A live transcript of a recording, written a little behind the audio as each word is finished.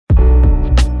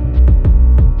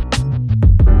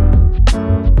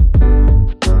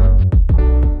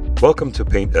Welcome to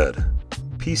Paint Ed.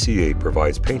 PCA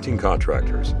provides painting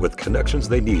contractors with connections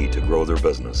they need to grow their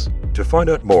business. To find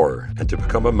out more and to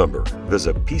become a member,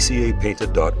 visit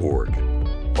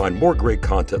pcapainted.org. Find more great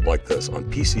content like this on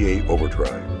PCA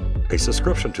Overdrive. A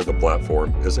subscription to the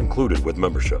platform is included with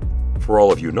membership. For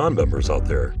all of you non-members out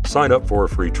there, sign up for a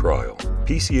free trial.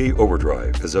 PCA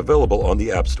Overdrive is available on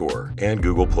the App Store and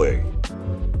Google Play.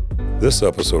 This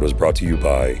episode is brought to you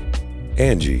by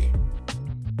Angie,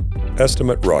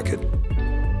 Estimate Rocket,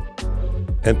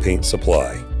 and Paint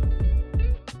Supply.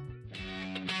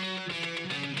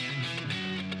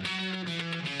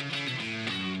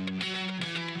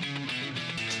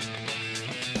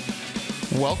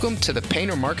 Welcome to the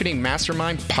Painter Marketing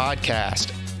Mastermind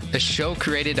podcast, a show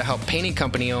created to help painting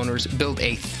company owners build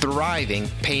a thriving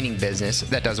painting business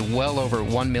that does well over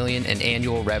 $1 million in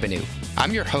annual revenue.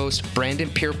 I'm your host, Brandon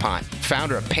Pierpont,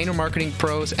 founder of Painter Marketing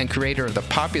Pros and creator of the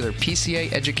popular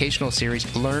PCA educational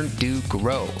series Learn, Do,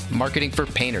 Grow, Marketing for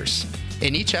Painters.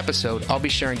 In each episode, I'll be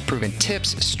sharing proven tips,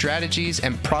 strategies,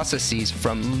 and processes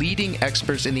from leading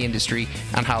experts in the industry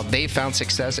on how they found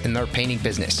success in their painting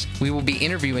business. We will be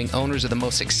interviewing owners of the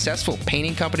most successful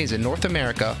painting companies in North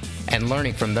America and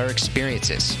learning from their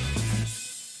experiences.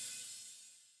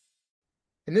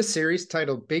 In this series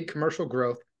titled Big Commercial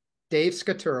Growth, Dave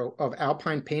Scaturo of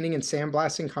Alpine Painting and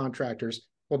Sandblasting Contractors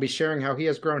will be sharing how he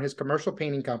has grown his commercial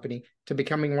painting company to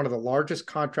becoming one of the largest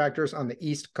contractors on the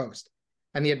East Coast,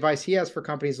 and the advice he has for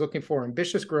companies looking for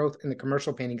ambitious growth in the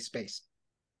commercial painting space.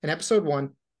 In episode 1,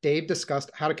 Dave discussed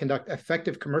how to conduct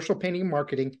effective commercial painting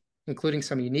marketing, including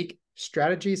some unique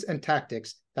strategies and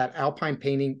tactics that Alpine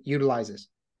Painting utilizes.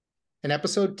 In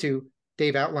episode 2,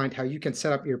 Dave outlined how you can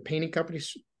set up your painting company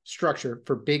structure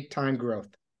for big-time growth.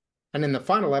 And in the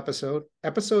final episode,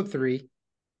 episode 3,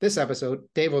 this episode,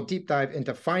 Dave will deep dive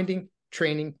into finding,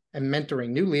 training, and mentoring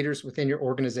new leaders within your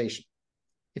organization.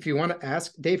 If you want to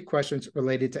ask Dave questions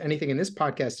related to anything in this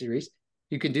podcast series,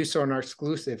 you can do so in our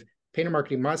exclusive Painter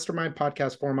Marketing Mastermind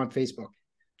podcast forum on Facebook.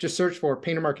 Just search for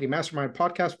Painter Marketing Mastermind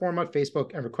podcast forum on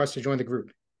Facebook and request to join the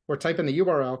group. Or type in the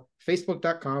URL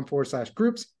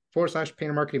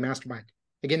facebook.com/groups/Painter Marketing Mastermind.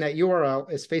 Again, that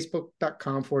URL is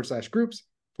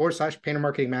facebook.com/groups/Painter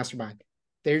Marketing Mastermind.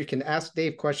 There you can ask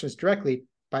Dave questions directly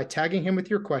by tagging him with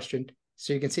your question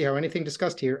so you can see how anything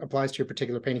discussed here applies to your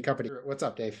particular painting company. What's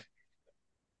up, Dave?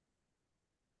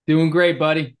 Doing great,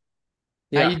 buddy.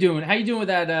 Yeah. How you doing? How you doing with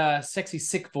that sexy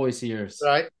sick voice of yours?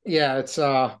 Right. Yeah, it's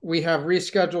we have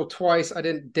rescheduled twice. I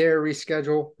didn't dare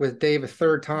reschedule with Dave a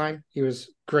third time. He was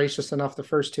gracious enough the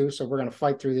first two, so we're going to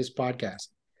fight through this podcast.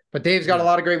 But Dave's got a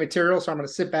lot of great material, so I'm going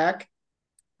to sit back.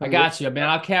 I got you, man.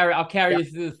 I'll carry you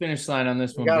through the finish line on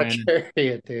this one, Brandon. Carry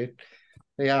it, dude.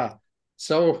 Yeah.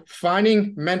 So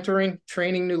finding, mentoring,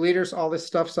 training new leaders, all this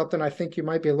stuff, something I think you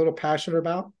might be a little passionate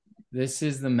about. This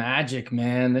is the magic,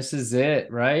 man. This is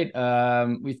it, right?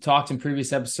 We've talked in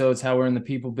previous episodes how we're in the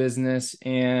people business,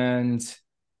 and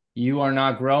you are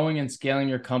not growing and scaling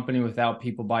your company without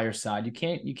people by your side.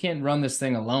 You can't run this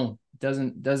thing alone.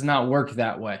 It does not work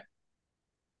that way.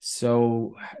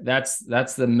 So that's the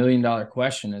 $1 million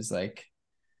question is like,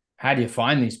 how do you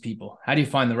find these people? How do you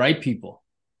find the right people?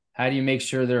 How do you make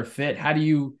sure they're fit? How do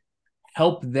you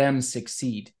help them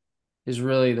succeed is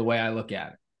really the way I look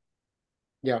at it.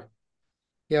 Yeah.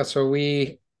 Yeah. So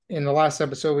in the last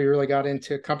episode, we really got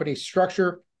into company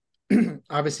structure.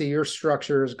 Obviously, your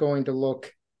structure is going to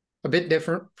look a bit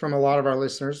different from a lot of our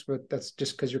listeners, but that's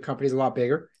just because your company is a lot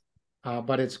bigger.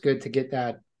 But it's good to get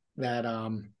that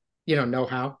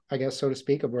know-how, I guess, so to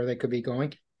speak, of where they could be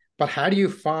going. But how do you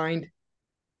find,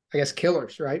 I guess,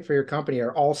 killers, right, for your company,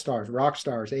 or all-stars, rock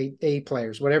stars, A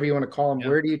players, whatever you want to call them? Yeah.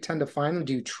 Where do you tend to find them?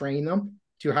 Do you train them?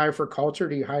 Do you hire for culture?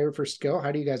 Do you hire for skill?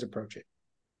 How do you guys approach it?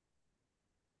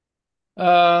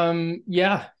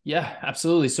 Yeah,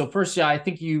 absolutely. So first, I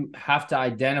think you have to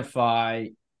identify,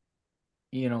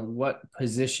 what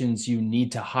positions you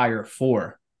need to hire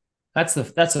for. That's the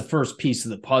first piece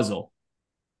of the puzzle,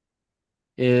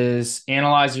 is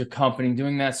analyze your company,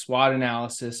 doing that SWOT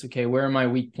analysis. Okay, where are my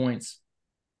weak points?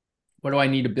 What do I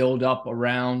need to build up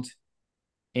around?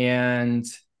 And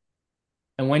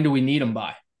when do we need them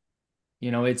by?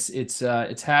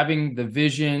 It's having the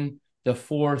vision, the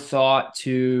forethought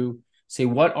to say,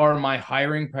 what are my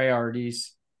hiring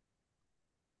priorities?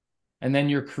 And then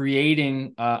you're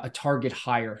creating a target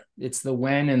hire. It's the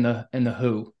when and the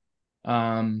who.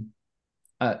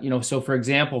 So for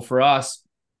example, for us,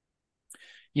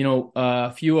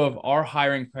 a few of our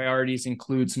hiring priorities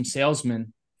include some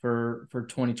salesmen for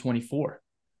 2024.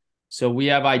 So we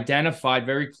have identified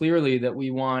very clearly that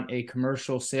we want a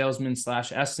commercial salesman /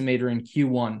 estimator in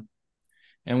Q1,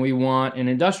 and we want an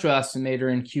industrial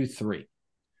estimator in Q3.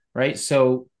 right?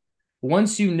 So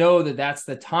once you know that that's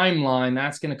the timeline,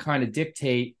 that's going to kind of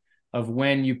dictate of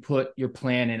when you put your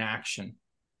plan in action.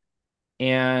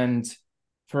 And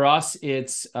for us,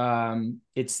 it's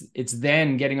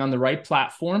then getting on the right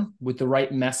platform with the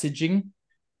right messaging,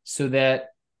 so that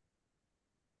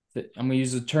I'm going to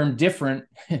use the term different.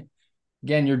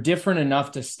 Again, you're different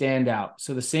enough to stand out.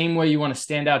 So the same way you want to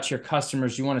stand out to your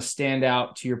customers, you want to stand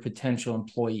out to your potential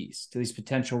employees, to these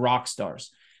potential rock stars.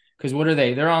 Because what are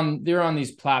they? They're on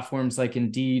these platforms like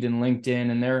Indeed and LinkedIn,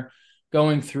 and they're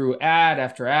going through ad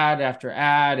after ad after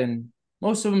ad, and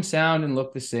most of them sound and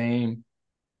look the same.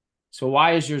 So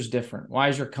why is yours different? Why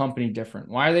is your company different?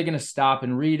 Why are they going to stop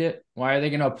and read it? Why are they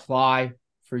going to apply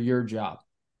for your job?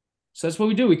 So that's what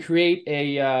we do. We create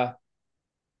a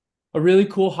really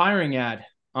cool hiring ad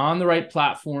on the right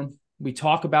platform. We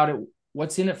talk about it.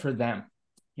 What's in it for them?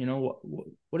 You know,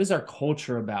 what is our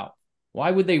culture about?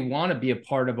 Why would they want to be a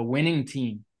part of a winning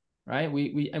team? Right.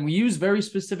 We use very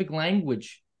specific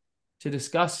language to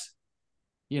discuss,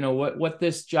 you know, what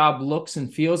this job looks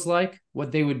and feels like,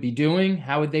 what they would be doing,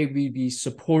 how would they be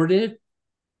supported.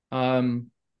 And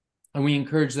we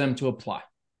encourage them to apply.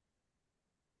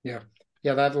 Yeah.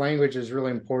 Yeah. That language is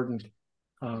really important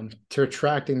to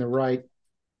attracting the right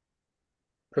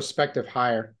prospective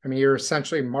hire. I mean, you're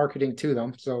essentially marketing to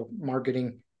them. So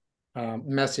marketing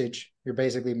message, you're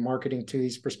basically marketing to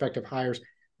these prospective hires.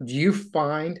 Do you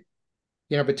find,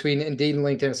 you know, between Indeed and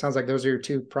LinkedIn, it sounds like those are your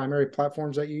two primary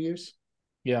platforms that you use?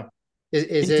 Yeah.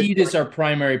 Indeed is our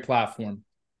primary platform.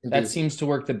 Indeed. That seems to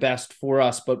work the best for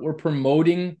us, but we're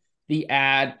promoting the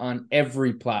ad on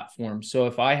every platform. So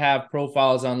if I have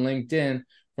profiles on LinkedIn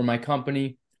for my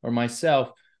company or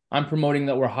myself, I'm promoting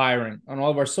that we're hiring. On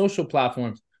all of our social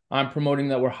platforms, I'm promoting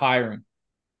that we're hiring.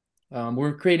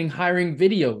 We're creating hiring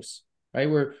videos, right?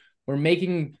 We're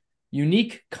making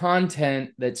unique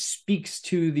content that speaks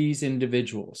to these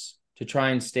individuals to try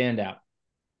and stand out.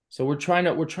 So we're trying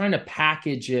to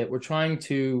package it. We're trying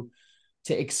to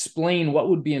explain what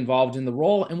would be involved in the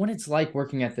role and what it's like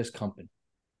working at this company.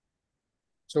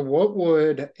 So what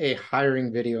would a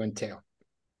hiring video entail?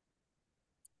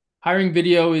 Hiring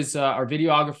video is our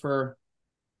videographer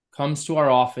comes to our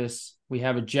office. We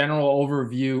have a general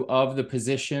overview of the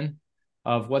position,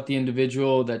 of what the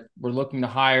individual that we're looking to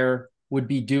hire would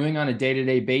be doing on a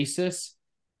day-to-day basis.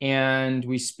 And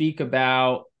we speak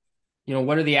about, you know,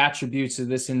 what are the attributes that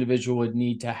this individual would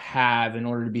need to have in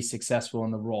order to be successful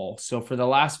in the role. So for the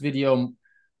last video,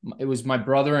 it was my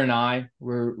brother and I.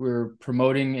 We're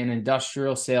promoting an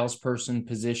industrial salesperson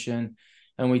position.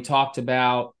 And we talked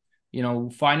about, you know,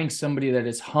 finding somebody that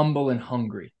is humble and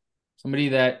hungry, somebody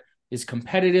that is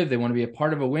competitive. They want to be a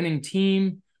part of a winning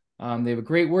team. They have a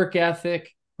great work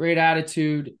ethic, great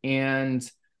attitude, and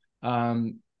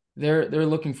they're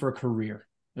looking for a career.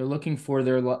 They're looking for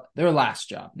their last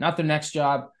job, not their next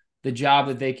job, the job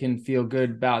that they can feel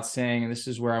good about saying, this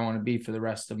is where I want to be for the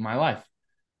rest of my life.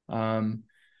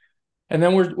 And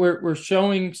then we're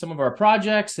showing some of our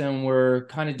projects, and we're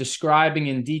kind of describing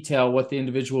in detail what the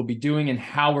individual will be doing and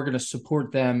how we're going to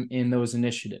support them in those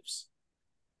initiatives.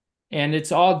 And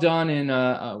it's all done in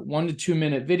a 1 to 2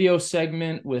 minute video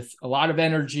segment with a lot of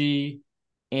energy,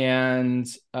 and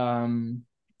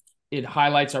it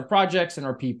highlights our projects and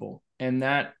our people. And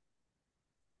that,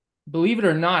 believe it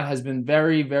or not, has been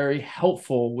very, very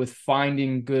helpful with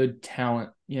finding good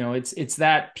talent. You know, it's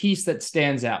that piece that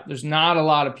stands out. There's not a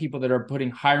lot of people that are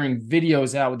putting hiring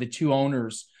videos out with the two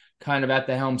owners kind of at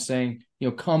the helm saying, you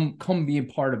know, come be a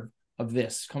part of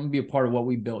this, come be a part of what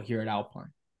we built here at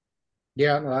Alpine.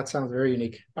 Yeah, no, that sounds very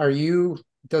unique.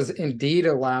 Does Indeed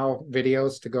allow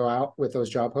videos to go out with those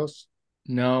job posts?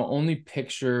 No, only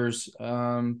pictures.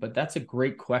 But that's a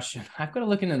great question. I've got to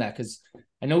look into that because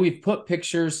I know we've put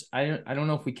pictures. I don't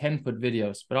know if we can put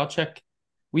videos, but I'll check.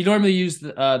 We normally use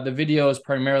the videos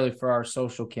primarily for our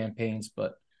social campaigns,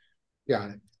 but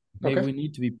got it. Maybe we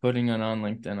need to be putting it on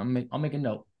LinkedIn. I'll make a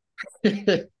note.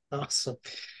 Awesome.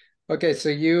 Okay, so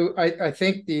I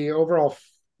think the overall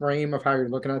frame of how you're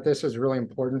looking at this is really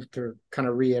important to kind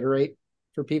of reiterate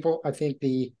for people. I think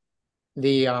the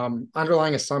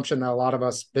underlying assumption that a lot of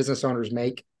us business owners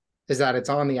make is that it's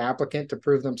on the applicant to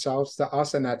prove themselves to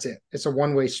us, and that's it. It's a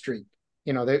one-way street.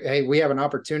 You know, hey, we have an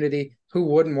opportunity. Who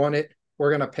wouldn't want it?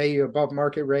 We're going to pay you above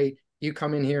market rate. You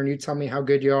come in here and you tell me how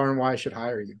good you are and why I should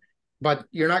hire you. But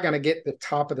you're not going to get the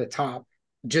top of the top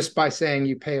just by saying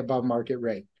you pay above market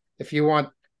rate. If you want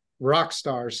rock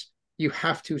stars, you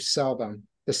have to sell them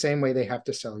the same way they have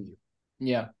to sell you.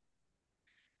 Yeah.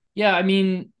 Yeah. I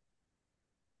mean,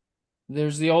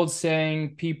 there's the old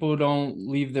saying, people don't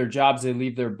leave their jobs, they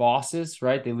leave their bosses,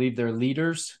 right? They leave their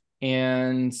leaders.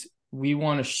 And we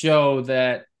want to show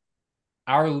that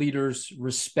our leaders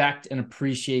respect and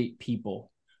appreciate people.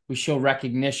 We show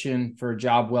recognition for a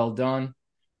job well done,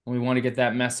 and we want to get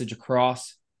that message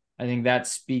across. I think that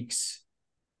speaks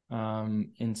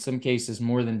in some cases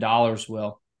more than dollars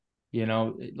will.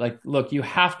 Like, look, you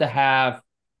have to have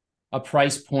a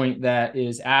price point that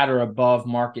is at or above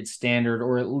market standard,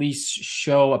 or at least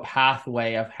show a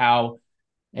pathway of how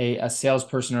a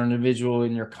salesperson or individual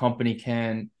in your company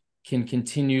can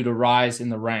continue to rise in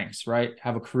the ranks, right?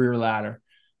 Have a career ladder.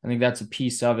 I think that's a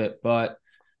piece of it. But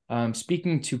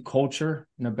speaking to culture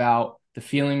and about the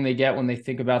feeling they get when they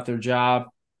think about their job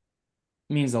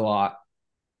means a lot.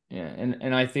 Yeah,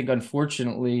 and I think,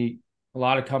 unfortunately, a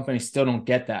lot of companies still don't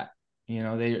get that.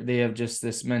 They have just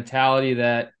this mentality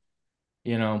that,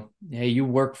 hey, you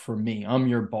work for me, I'm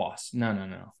your boss. No.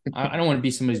 I don't want to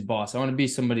be somebody's boss. I want to be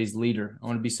somebody's leader. I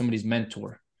want to be somebody's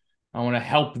mentor. I want to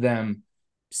help them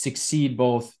succeed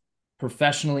both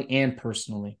professionally and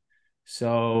personally.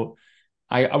 So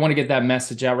I want to get that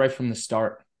message out right from the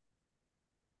start.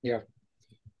 Yeah.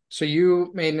 So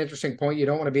you made an interesting point. You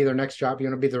don't want to be their next job. You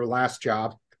want to be their last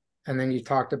job. And then you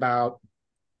talked about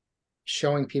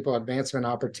showing people advancement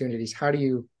opportunities. How do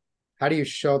you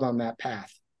show them that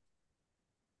path?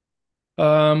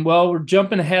 Well, we're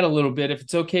jumping ahead a little bit. If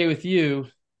it's okay with you,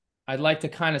 I'd like to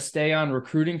kind of stay on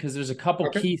recruiting, because there's a couple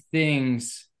key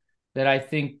things that I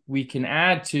think we can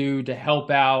add to help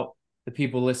out the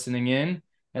people listening in.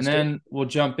 And then we'll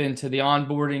jump into the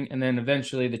onboarding and then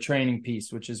eventually the training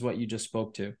piece, which is what you just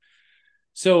spoke to.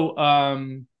 So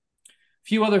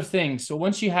few other things. So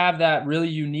once you have that really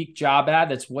unique job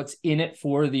ad, that's what's in it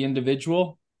for the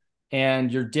individual,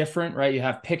 and you're different, right? You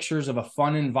have pictures of a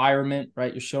fun environment,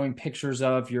 right? You're showing pictures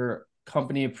of your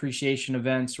company appreciation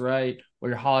events, right? Or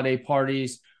your holiday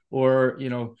parties, or,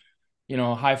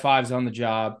 high fives on the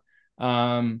job.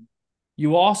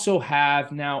 You also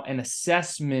have now an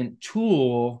assessment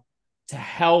tool to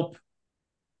help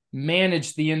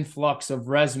manage the influx of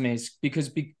resumes,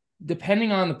 because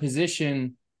depending on the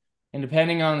position and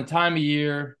depending on the time of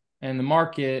year and the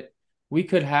market, we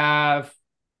could have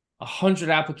 100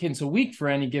 applicants a week for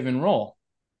any given role.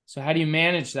 So how do you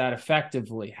manage that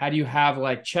effectively? How do you have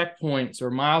like checkpoints or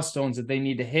milestones that they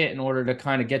need to hit in order to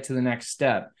kind of get to the next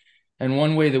step? And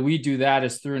one way that we do that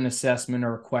is through an assessment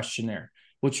or a questionnaire,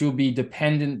 which will be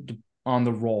dependent on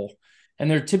the role. And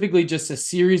they're typically just a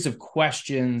series of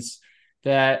questions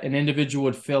that an individual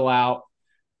would fill out.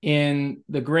 In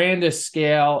the grandest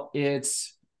scale,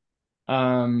 it's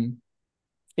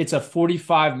a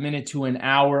 45-minute to an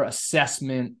hour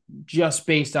assessment just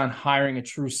based on hiring a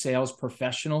true sales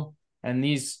professional. And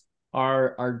these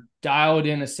are dialed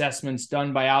in assessments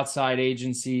done by outside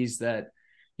agencies that,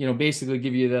 basically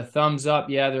give you the thumbs up.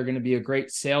 Yeah, they're going to be a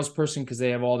great salesperson because they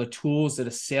have all the tools that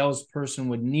a salesperson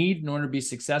would need in order to be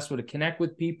successful, to connect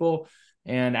with people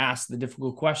and ask the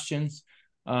difficult questions.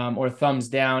 Or thumbs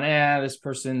down, this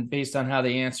person, based on how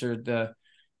they answered the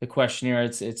questionnaire,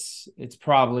 it's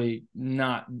probably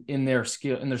not in their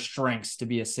skill, in their strengths to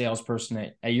be a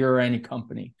salesperson at your or any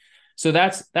company. So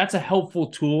that's a helpful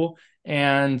tool.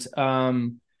 And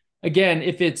again,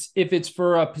 if it's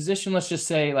for a position, let's just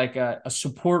say like a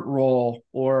support role,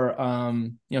 or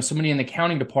somebody in the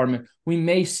accounting department, we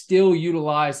may still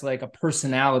utilize like a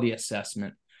personality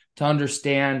assessment to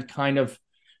understand kind of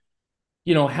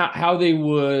how they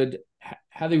would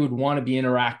want to be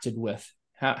interacted with.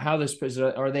 How this person,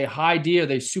 are they high D? Are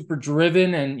they super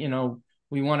driven? And,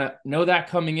 we want to know that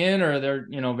coming in, or they're,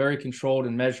 very controlled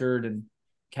and measured and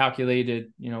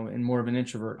calculated, and more of an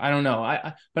introvert. I don't know.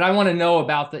 But I want to know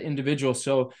about the individual.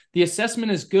 So the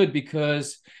assessment is good,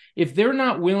 because if they're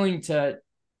not willing to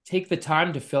take the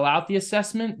time to fill out the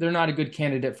assessment, they're not a good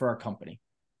candidate for our company.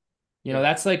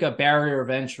 That's like a barrier of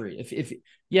entry. If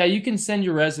you can send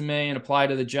your resume and apply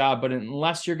to the job, but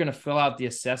unless you're going to fill out the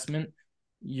assessment,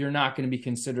 you're not going to be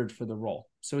considered for the role.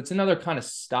 So it's another kind of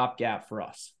stopgap for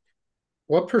us.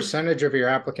 What percentage of your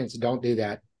applicants don't do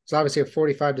that? It's obviously a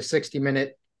 45 to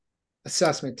 60-minute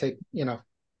assessment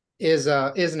is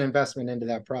an investment into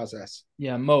that process.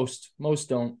 Yeah, most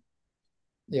don't.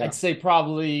 Yeah. I'd say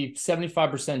probably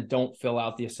 75% don't fill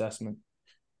out the assessment.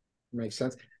 Makes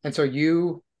sense. And so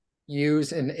you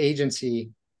use an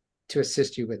agency to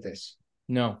assist you with this?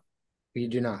 No. You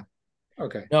do not?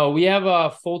 Okay. No, we have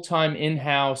a full-time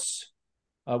in-house,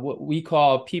 what we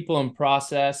call a people and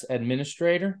process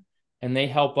administrator, and they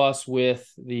help us with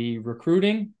the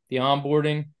recruiting, the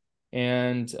onboarding,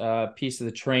 and piece of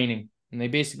the training. And they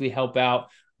basically help out.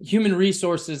 Human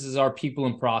resources is our people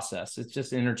and process. It's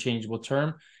just an interchangeable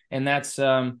term. And that's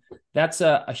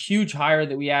a huge hire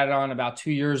that we added on about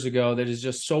 2 years ago that is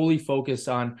just solely focused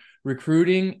on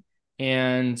recruiting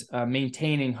and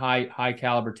maintaining high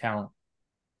caliber talent.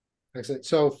 Excellent.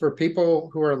 So for people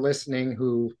who are listening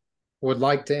who would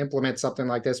like to implement something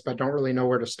like this but don't really know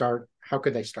where to start, how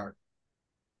could they start?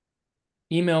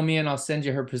 Email me and I'll send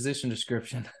you her position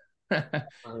description. I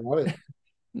love it.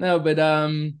 No, but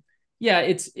yeah,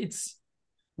 it's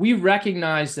we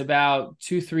recognized about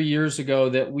 2-3 years ago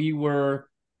that we were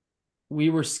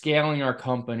scaling our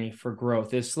company for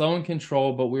growth. It's slow and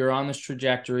controlled, but we were on this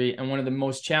trajectory. And one of the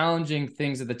most challenging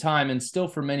things at the time, and still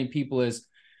for many people,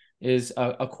 is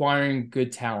acquiring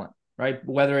good talent, right?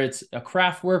 Whether it's a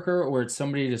craft worker or it's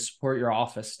somebody to support your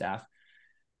office staff.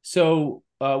 So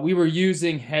we were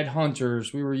using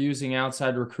headhunters, we were using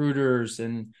outside recruiters,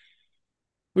 and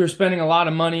we were spending a lot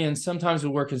of money, and sometimes it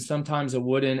would work and sometimes it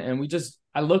wouldn't. And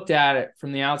I looked at it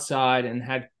from the outside and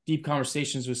had deep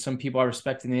conversations with some people I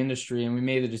respect in the industry. And we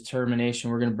made the determination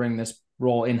we're going to bring this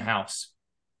role in-house.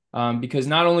 Because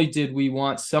not only did we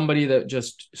want somebody that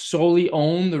just solely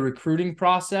owned the recruiting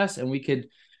process and we could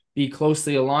be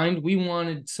closely aligned, we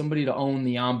wanted somebody to own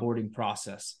the onboarding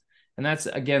process. And that's,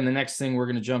 again, the next thing we're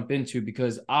going to jump into,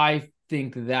 because I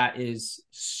think that is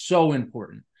so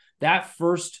important. That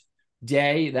first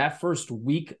day, that first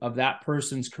week of that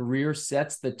person's career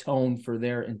sets the tone for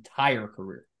their entire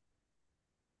career.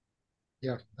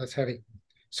 Yeah, that's heavy.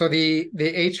 So the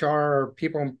HR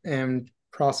people and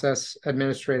process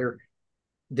administrator,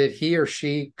 did he or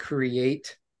she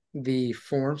create the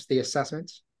forms, the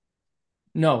assessments?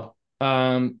 No.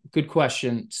 Good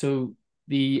question. So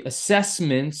the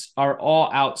assessments are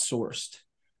all outsourced.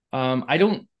 I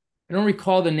don't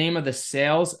recall the name of the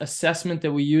sales assessment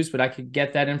that we use, but I could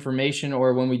get that information,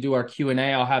 or when we do our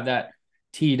Q&A, I'll have that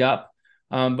teed up.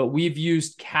 But we've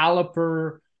used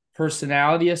caliper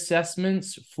personality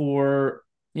assessments for,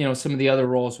 some of the other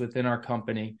roles within our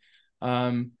company.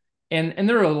 And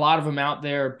there are a lot of them out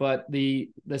there, but the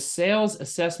sales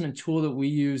assessment tool that we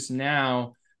use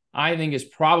now, I think, is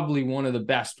probably one of the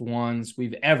best ones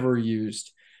we've ever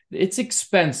used. It's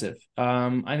expensive.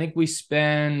 I think we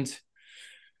spend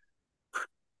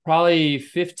probably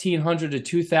 $1,500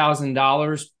 to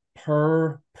 $2,000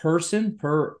 per person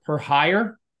per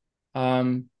hire.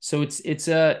 So it's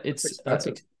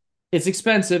expensive. It's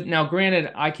expensive. Now,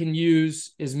 granted, I can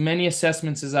use as many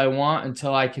assessments as I want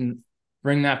until I can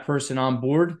bring that person on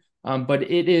board. But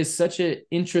it is such an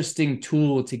interesting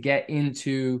tool to get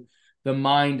into the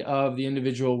mind of the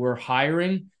individual we're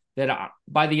hiring that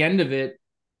by the end of it,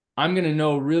 I'm going to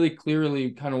know really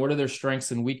clearly kind of what are their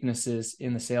strengths and weaknesses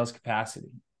in the sales capacity.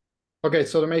 Okay,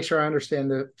 so to make sure I understand,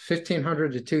 the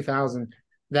 1,500 to 2,000,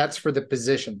 that's for the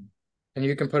position, and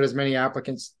you can put as many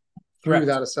applicants through Correct.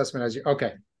 that assessment as you.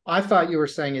 Okay, I thought you were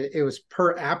saying it was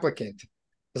per applicant. I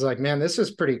was like, man, this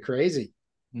is pretty crazy.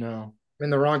 No, I'm in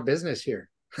the wrong business here.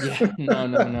 Yeah,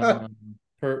 no.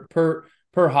 Per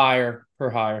hire.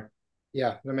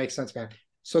 Yeah, that makes sense, man.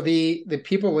 So the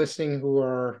people listening who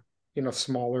are,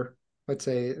 smaller, let's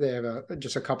say they have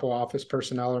just a couple office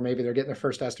personnel, or maybe they're getting their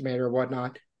first estimator or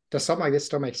whatnot. Does something like this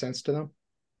still make sense to them?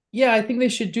 Yeah, I think they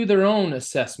should do their own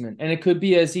assessment. And it could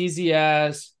be as easy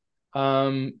as,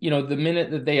 the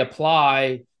minute that they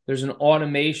apply, there's an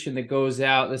automation that goes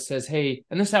out that says, hey,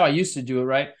 and this is how I used to do it,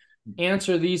 right?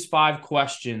 Answer these 5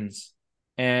 questions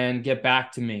and get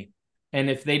back to me. And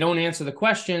if they don't answer the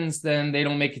questions, then they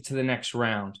don't make it to the next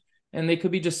round. And they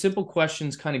could be just simple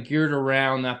questions kind of geared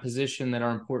around that position that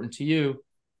are important to you.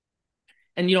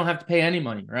 And you don't have to pay any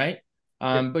money, right?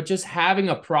 But just having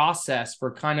a process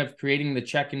for kind of creating the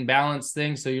check and balance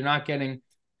thing. So you're not getting,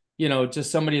 just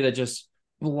somebody that just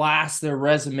blasts their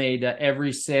resume to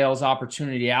every sales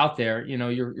opportunity out there.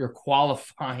 You're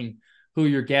qualifying who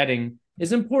you're getting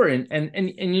is important.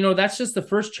 And that's just the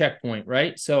first checkpoint,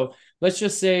 right? So let's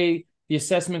just say the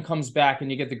assessment comes back and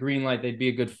you get the green light, they'd be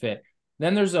a good fit.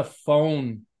 Then there's a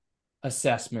phone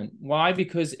assessment. Why?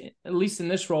 Because at least in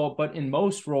this role, but in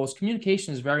most roles,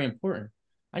 communication is very important.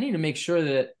 I need to make sure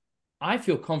that I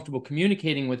feel comfortable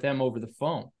communicating with them over the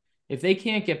phone. If they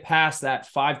can't get past that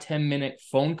 5-10 minute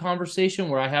phone conversation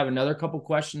where I have another couple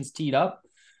questions teed up,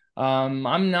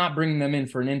 I'm not bringing them in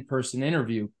for an in-person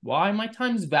interview. Why? My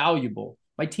time's valuable.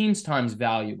 My team's time's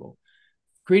valuable.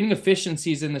 Creating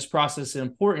efficiencies in this process is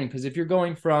important, because if you're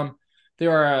going from,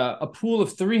 there are a pool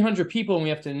of 300 people and we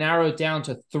have to narrow it down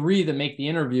to 3 that make the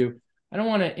interview. I don't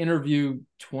want to interview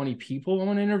 20 people. I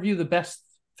want to interview the best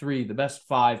 3, the best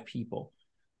 5 people.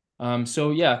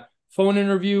 So yeah, phone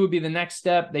interview would be the next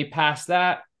step. They pass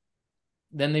that.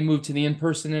 Then they move to the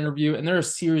in-person interview, and there are a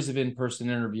series of in-person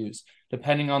interviews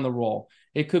depending on the role.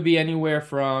 It could be anywhere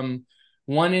from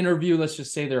one interview, let's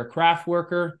just say they're a craft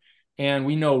worker, and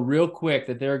we know real quick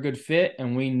that they're a good fit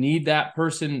and we need that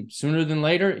person sooner than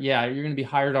later, yeah, you're going to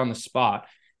be hired on the spot.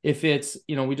 If it's,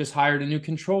 we just hired a new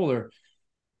controller,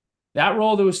 that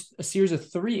role, there was a series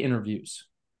of 3 interviews,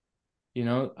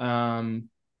 and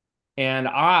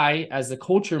I, as the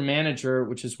culture manager,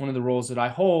 which is one of the roles that I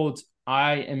hold,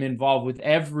 I am involved with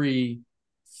every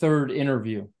 3rd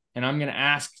interview. And I'm going to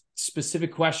ask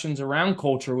specific questions around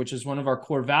culture, which is one of our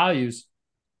core values,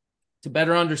 to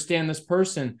better understand this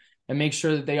person and make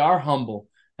sure that they are humble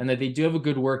and that they do have a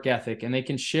good work ethic and they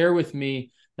can share with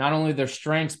me not only their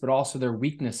strengths, but also their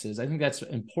weaknesses. I think that's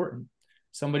important.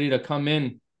 Somebody to come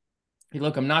in, hey,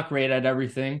 look, I'm not great at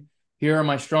everything. Here are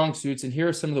my strong suits, and here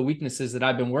are some of the weaknesses that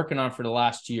I've been working on for the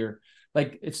last year.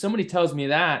 Like, if somebody tells me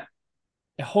that,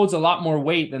 it holds a lot more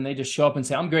weight than they just show up and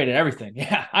say, I'm great at everything.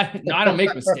 Yeah, I don't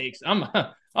make mistakes.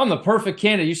 I'm the perfect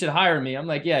candidate. You should hire me. I'm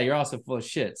like, yeah, you're also full of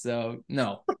shit. So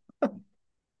no.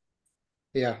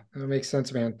 Yeah, that makes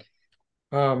sense, man.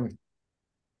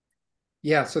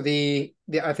 Yeah, so the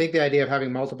I think the idea of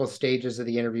having multiple stages of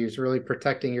the interviews, really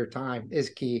protecting your time,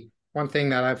 is key. One thing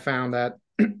that I've found that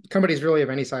companies really of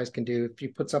any size can do, if you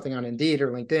put something on Indeed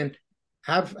or LinkedIn,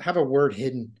 have a word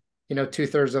hidden,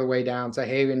 2/3 of the way down. Say,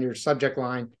 hey, in your subject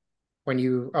line, when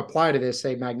you apply to this,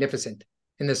 say magnificent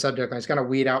in the subject line. It's going to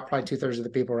weed out probably 2/3 of the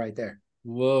people right there.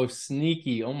 Whoa,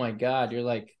 sneaky. Oh my God. You're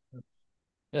like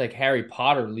Harry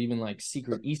Potter leaving like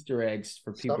secret Easter eggs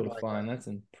for people Something to like find. that. That's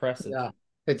impressive. Yeah.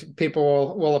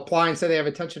 People will apply and say they have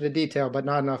attention to detail, but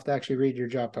not enough to actually read your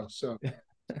job post. So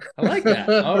I like that.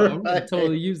 Oh, I'm going to right.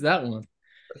 totally use that one.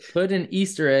 Put an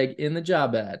Easter egg in the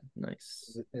job ad.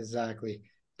 Nice. Exactly.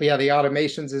 But yeah, the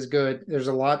automations is good. There's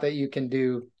a lot that you can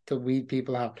do to weed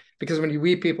people out, because when you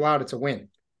weed people out, it's a win.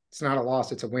 It's not a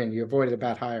loss. It's a win. You avoided a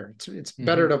bad hire. It's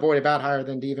better to avoid a bad hire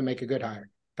than to even make a good hire.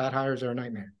 Bad hires are a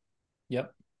nightmare.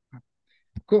 Yep.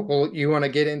 Cool. Well, you want to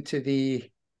get into the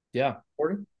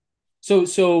reporting?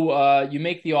 So you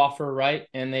make the offer, right?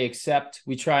 And they accept.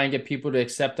 We try and get people to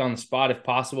accept on the spot if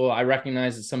possible. I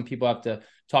recognize that some people have to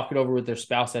talk it over with their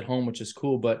spouse at home, which is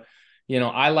cool. But,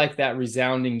 I like that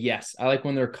resounding yes. I like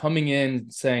when they're coming in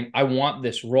saying, I want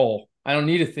this role. I don't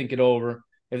need to think it over.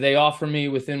 If they offer me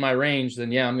within my range, then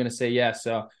yeah, I'm going to say yes.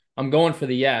 So I'm going for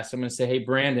the yes. I'm going to say, hey,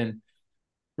 Brandon,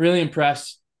 really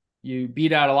impressed. You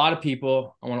beat out a lot of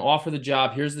people. I want to offer the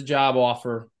job. Here's the job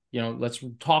offer. Let's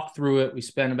talk through it. We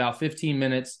spend about 15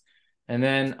 minutes. And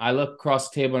then I look across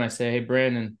the table and I say, hey,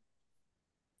 Brandon,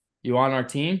 you on our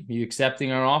team? Are you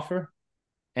accepting our offer?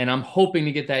 And I'm hoping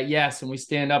to get that yes. And we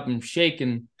stand up and shake.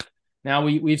 And now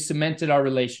we've cemented our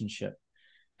relationship.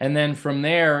 And then from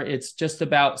there, it's just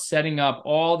about setting up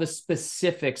all the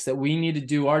specifics that we need to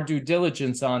do our due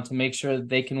diligence on to make sure that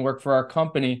they can work for our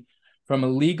company from a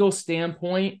legal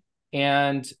standpoint,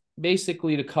 and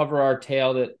basically to cover our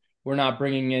tail that we're not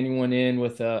bringing anyone in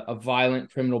with a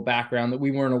violent criminal background that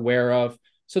we weren't aware of.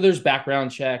 So there's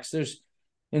background checks. There's,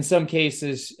 in some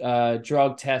cases,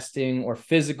 drug testing or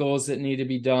physicals that need to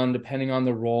be done depending on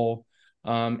the role.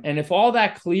 And if all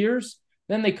that clears,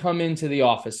 then they come into the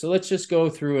office. So let's just go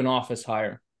through an office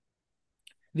hire.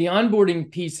 The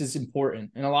onboarding piece is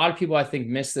important. And a lot of people, I think,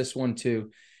 miss this one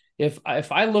too. If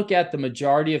I look at the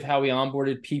majority of how we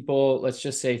onboarded people, let's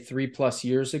just say 3+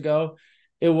 years ago,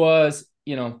 it was,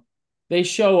 they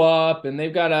show up and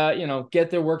they've got to,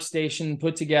 get their workstation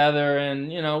put together, and,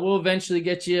 we'll eventually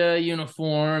get you a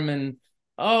uniform, and,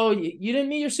 oh, you didn't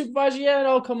meet your supervisor yet?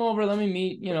 Oh, come over. Let me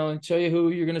meet, and show you who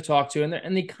you're going to talk to.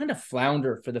 And they kind of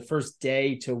flounder for the first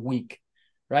day to week,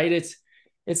 right?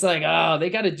 It's like, oh, they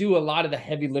got to do a lot of the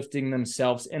heavy lifting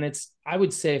themselves. And I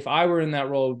would say if I were in that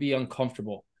role, it would be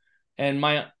uncomfortable. And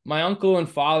my uncle and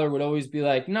father would always be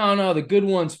like, no, the good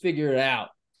ones figure it out.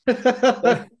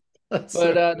 But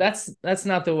that's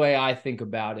not the way I think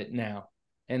about it now.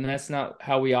 And that's not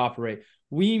how we operate.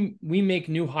 We make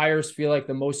new hires feel like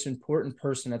the most important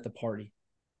person at the party.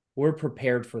 We're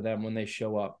prepared for them when they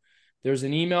show up. There's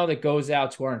an email that goes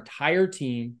out to our entire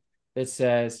team that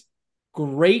says,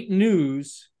 great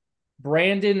news.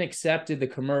 Brandon accepted the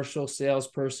commercial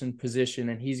salesperson position,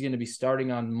 and he's going to be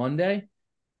starting on Monday.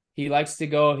 He likes to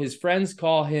go, his friends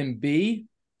call him B.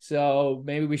 So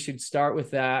maybe we should start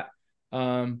with that.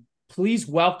 Please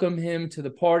welcome him to the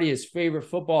party. His favorite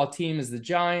football team is the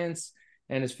Giants,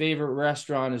 and his favorite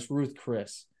restaurant is Ruth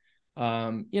Chris.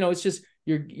 It's just,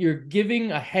 you're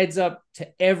giving a heads up to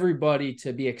everybody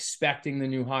to be expecting the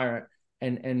new hire,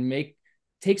 and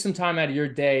take some time out of your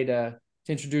day to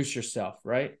introduce yourself,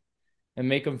 right? And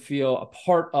make them feel a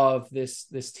part of this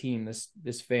team,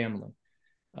 this family.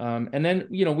 And then,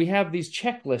 we have these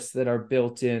checklists that are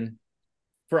built in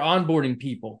for onboarding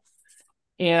people.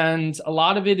 And a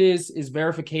lot of it is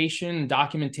verification,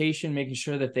 documentation, making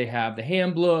sure that they have the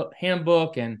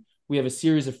handbook, and we have a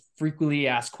series of frequently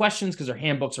asked questions because our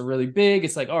handbooks are really big.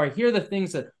 It's like, all right, here are the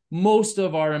things that most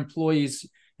of our employees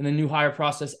in the new hire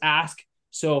process ask.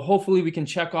 So hopefully we can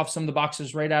check off some of the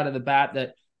boxes right out of the bat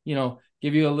that,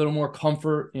 give you a little more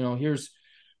comfort. Here's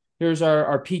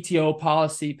our PTO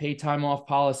policy, paid time off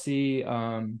policy,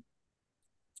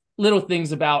 little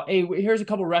things about, hey, here's a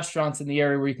couple restaurants in the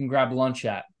area where you can grab lunch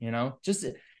at, just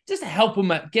to help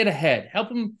them get ahead, help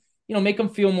them, make them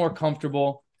feel more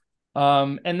comfortable.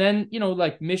 And then,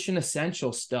 like mission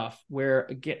essential stuff where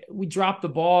we dropped the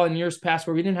ball in years past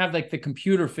where we didn't have like the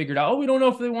computer figured out. Oh, we don't know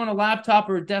if they want a laptop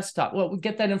or a desktop. Well, we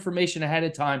get that information ahead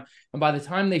of time. And by the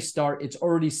time they start, it's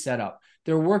already set up.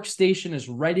 Their workstation is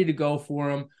ready to go for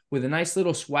them with a nice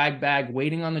little swag bag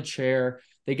waiting on the chair.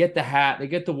 They get the hat, they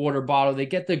get the water bottle, they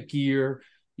get the gear.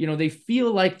 They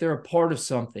feel like they're a part of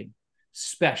something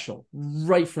special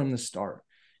right from the start.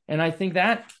 And I think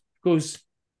that goes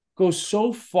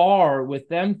so far with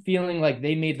them feeling like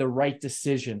they made the right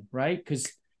decision, right?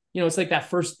 Because, it's like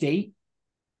that first date,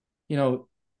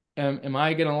 am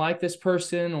I going to like this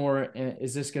person, or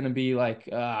is this going to be like,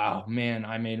 oh man,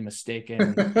 I made a mistake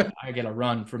and I got to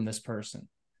run from this person?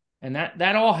 And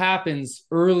that all happens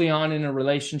early on in a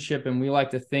relationship. And we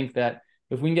like to think that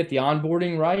if we can get the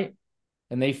onboarding right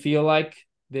and they feel like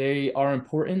they are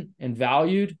important and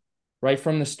valued right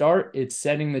from the start, it's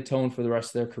setting the tone for the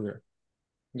rest of their career.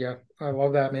 Yeah, I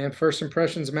love that, man. First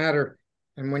impressions matter.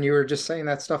 And when you were just saying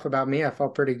that stuff about me, I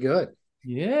felt pretty good.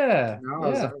 Yeah. I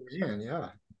was like, man, yeah.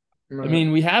 I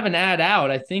mean, we have an ad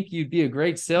out. I think you'd be a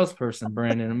great salesperson,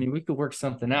 Brandon. I mean, we could work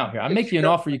something out here. I'll make you an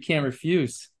offer you can't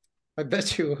refuse. I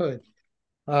bet you would.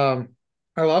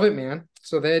 I love it, man.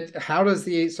 So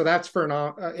that's for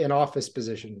an office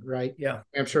position, right? Yeah.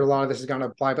 I'm sure a lot of this is going to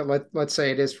apply, but let's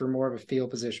say it is for more of a field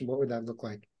position. What would that look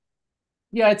like?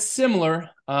 Yeah, it's similar.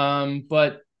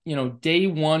 But day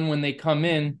one when they come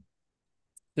in,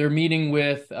 they're meeting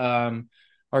with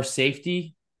our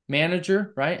safety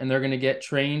manager, right? And they're going to get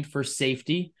trained for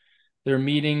safety. They're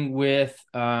meeting with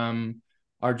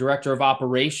our director of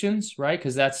operations, right?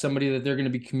 Because that's somebody that they're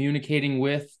going to be communicating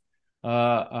with.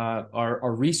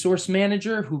 Our resource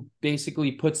manager, who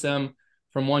basically puts them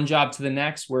from one job to the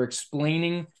next. We're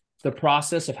explaining the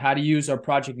process of how to use our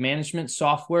project management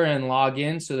software and log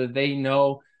in so that they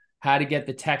know how to get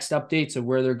the text updates of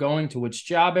where they're going to which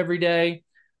job every day.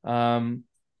 And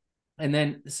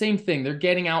then the same thing, they're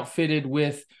getting outfitted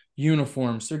with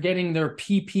uniforms. They're getting their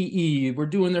PPE. We're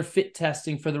doing their fit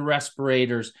testing for the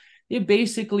respirators. They have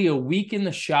basically a week in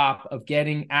the shop of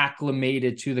getting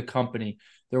acclimated to the company.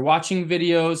 They're watching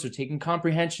videos. They're taking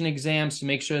comprehension exams to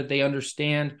make sure that they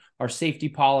understand our safety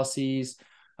policies.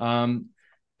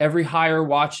 Every hire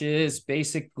watches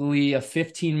basically a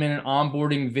 15-minute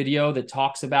onboarding video that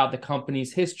talks about the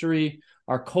company's history,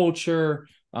 our culture,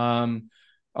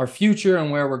 our future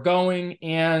and where we're going,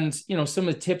 and some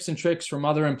of the tips and tricks from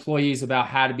other employees about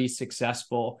how to be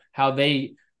successful, how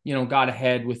they got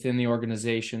ahead within the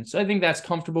organization. So I think that's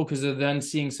comfortable because they're then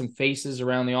seeing some faces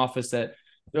around the office that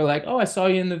they're like, oh, I saw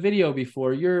you in the video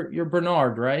before. You're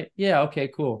Bernard, right? Yeah. Okay,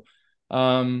 cool.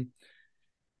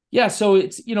 Yeah. So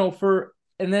it's,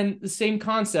 and then the same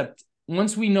concept.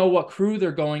 Once we know what crew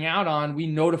they're going out on, we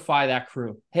notify that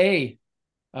crew. Hey,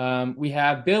 we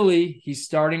have Billy. He's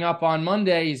starting up on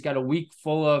Monday. He's got a week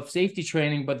full of safety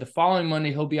training, but the following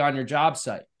Monday, he'll be on your job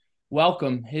site.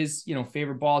 Welcome. His,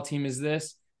 favorite ball team is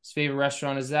this. His favorite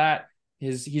restaurant is that.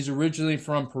 He's originally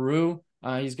from Peru.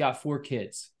 He's got 4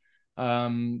 kids.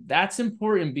 That's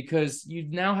important because you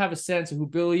now have a sense of who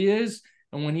Billy is.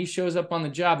 And when he shows up on the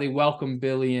job, they welcome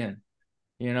Billy in.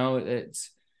 It's,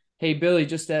 hey, Billy,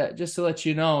 just to let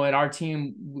you know, at our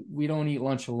team, we don't eat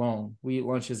lunch alone. We eat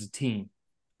lunch as a team.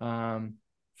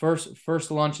 First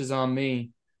lunch is on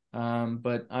me.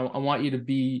 But I want you to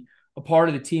be a part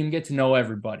of the team, get to know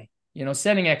everybody,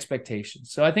 setting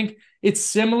expectations. So I think it's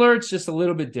similar. It's just a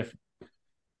little bit different.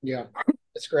 Yeah,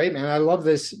 it's great, man. I love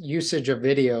this usage of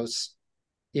videos,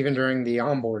 even during the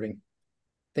onboarding.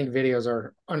 I think videos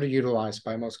are underutilized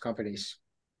by most companies.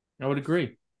 I would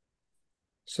agree.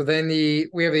 So then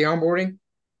we have the onboarding.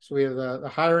 So we have the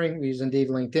hiring. We use Indeed,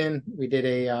 LinkedIn. We did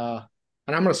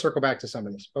and I'm going to circle back to some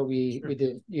of this, but we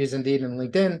did use Indeed and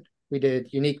LinkedIn. We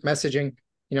did unique messaging,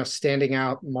 standing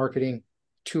out marketing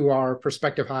to our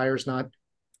prospective hires, not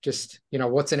just,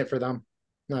 what's in it for them,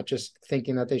 not just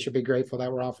thinking that they should be grateful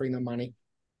that we're offering them money.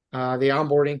 The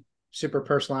onboarding, super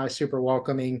personalized, super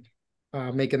welcoming,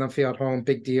 making them feel at home,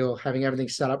 big deal, having everything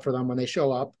set up for them when they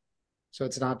show up. So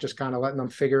it's not just kind of letting them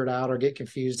figure it out or get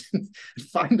confused and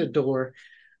find a door.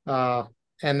 And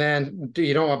And then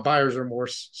you don't want buyer's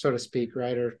remorse, so to speak,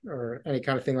 right? Or any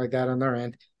kind of thing like that on their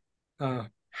end.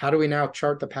 How do we now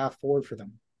chart the path forward for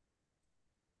them?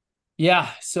 Yeah.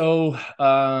 So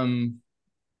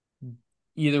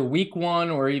either week one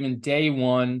or even day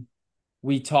one,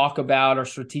 we talk about our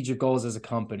strategic goals as a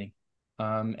company.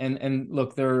 And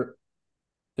look, they're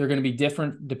going to be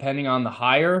different depending on the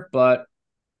hire, but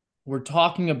we're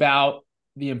talking about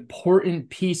the important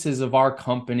pieces of our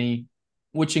company,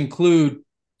 which include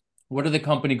what are the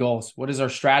company goals? What is our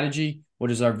strategy? What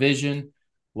is our vision?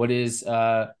 What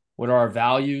are our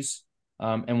values?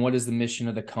 And what is the mission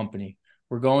of the company?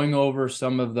 We're going over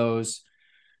some of those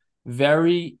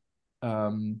very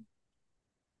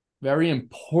very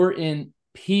important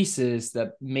pieces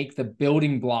that make the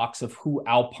building blocks of who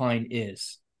Alpine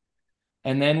is.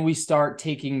 And then we start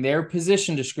taking their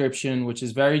position description, which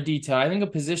is very detailed. I think a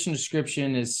position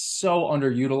description is so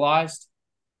underutilized.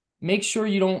 Make sure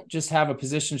you don't just have a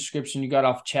position description you got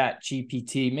off Chat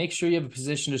GPT. Make sure you have a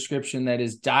position description that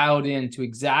is dialed in to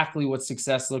exactly what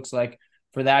success looks like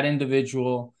for that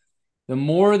individual. The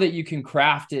more that you can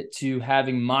craft it to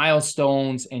having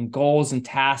milestones and goals and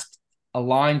tasks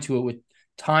aligned to it with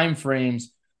time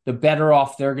frames, the better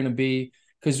off they're going to be.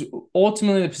 Because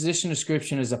ultimately, the position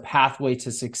description is a pathway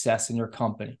to success in your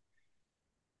company.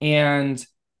 And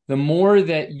the more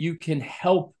that you can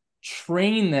help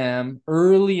train them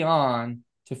early on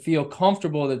to feel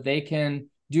comfortable that they can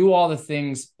do all the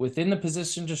things within the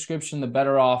position description, the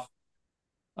better off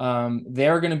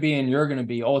they're going to be and you're going to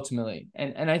be ultimately.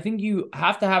 And I think you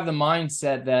have to have the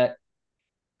mindset that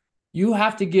you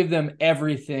have to give them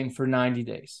everything for 90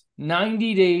 days.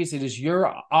 90 days, it is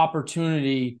your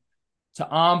opportunity to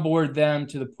onboard them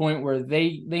to the point where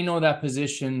they know that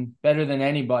position better than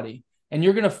anybody. And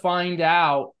you're going to find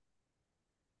out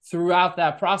throughout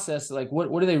that process, like what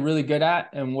are they really good at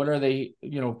and what are they,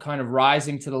 kind of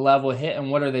rising to the level hit and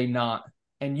what are they not.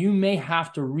 And you may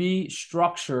have to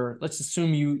restructure. Let's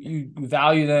assume you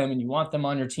value them and you want them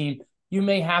on your team. You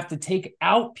may have to take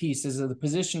out pieces of the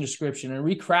position description and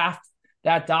recraft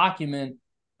that document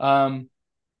to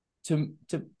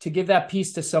give that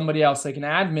piece to somebody else, like an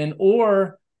admin,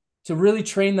 or to really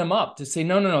train them up to say,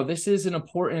 no, this is an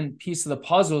important piece of the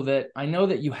puzzle that I know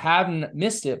that you haven't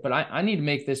missed it, but I need to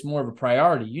make this more of a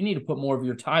priority. You need to put more of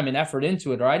your time and effort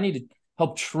into it, or I need to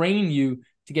help train you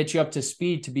to get you up to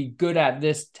speed to be good at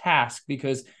this task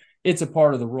because it's a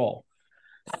part of the role.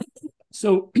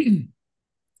 So,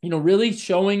 really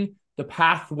showing the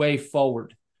pathway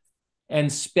forward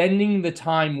and spending the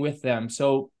time with them.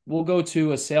 So we'll go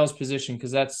to a sales position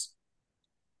because that's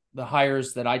the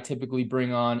hires that I typically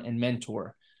bring on and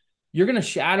mentor. You're going to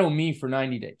shadow me for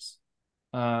 90 days.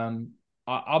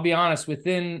 I'll be honest,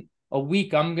 within a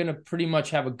week, I'm going to pretty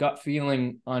much have a gut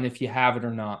feeling on if you have it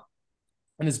or not.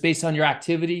 And it's based on your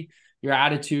activity, your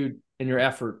attitude, and your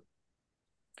effort.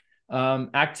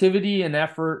 Activity and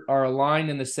effort are aligned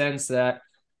in the sense that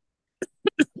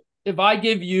if I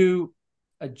give you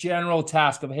a general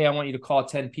task of, hey, I want you to call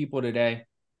 10 people today,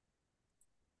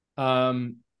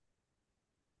 I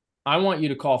want you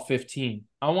to call 15.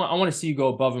 I want to see you go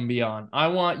above and beyond. I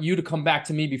want you to come back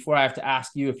to me before I have to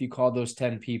ask you if you called those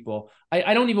 10 people.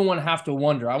 I don't even want to have to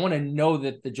wonder. I want to know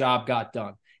that the job got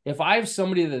done. If I have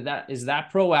somebody that is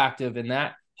that proactive and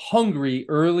that hungry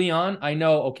early on, I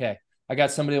know, okay, I got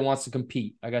somebody that wants to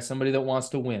compete. I got somebody that wants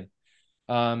to win.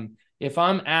 If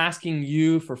I'm asking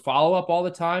you for follow-up all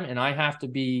the time and I have to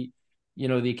be,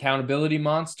 the accountability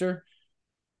monster,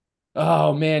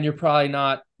 oh man, you're probably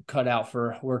not cut out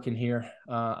for working here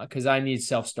because I need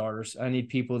self-starters. I need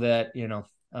people that,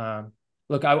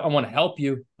 look, I want to help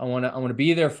you. I want to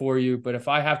be there for you. But if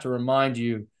I have to remind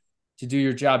you to do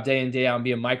your job day in, day out and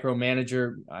be a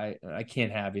micromanager, I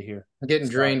can't have you here. I'm getting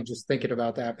drained just thinking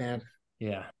about that, man.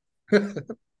 Yeah.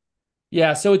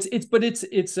 Yeah. So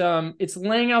it's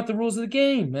laying out the rules of the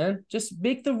game, man. Just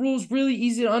make the rules really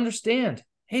easy to understand.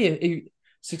 Hey,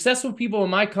 successful people in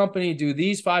my company do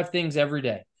these 5 things every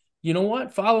day. You know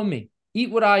what? Follow me.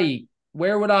 Eat what I eat.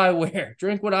 Wear what I wear.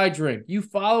 Drink what I drink. You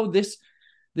follow this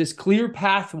clear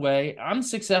pathway. I'm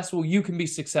successful. You can be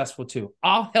successful too.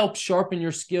 I'll help sharpen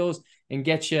your skills and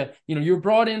get you, you're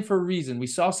brought in for a reason. We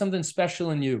saw something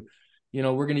special in you.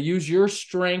 We're going to use your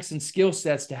strengths and skill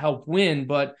sets to help win.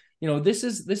 But, this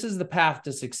is the path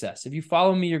to success. If you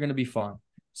follow me, you're going to be fine.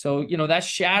 So, that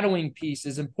shadowing piece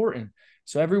is important.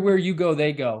 So everywhere you go,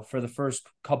 they go for the first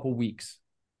couple weeks.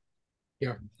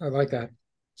 Yeah, I like that.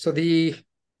 So you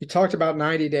talked about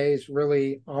 90 days,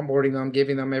 really onboarding them,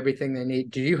 giving them everything they need.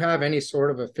 Do you have any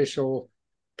sort of official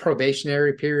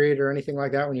probationary period or anything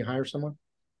like that when you hire someone?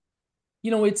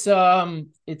 It's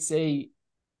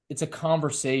it's a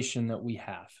conversation that we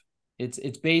have.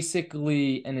 It's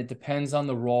basically, and it depends on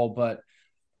the role, but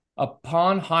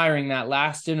upon hiring that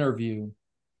last interview,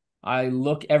 I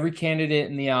look every candidate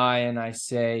in the eye and I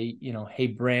say, hey,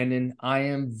 Brandon, I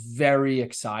am very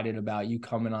excited about you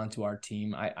coming onto our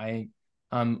team.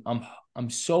 I'm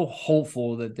so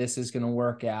hopeful that this is going to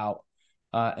work out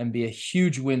and be a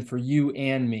huge win for you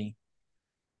and me.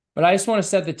 But I just want to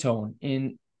set the tone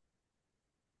in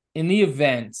the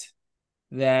event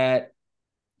that,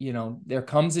 there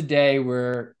comes a day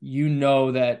where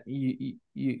that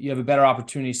you have a better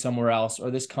opportunity somewhere else, or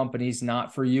this company's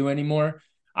not for you anymore.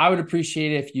 I would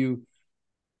appreciate it if you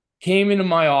came into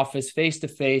my office face to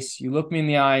face, you looked me in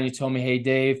the eye and you told me, hey,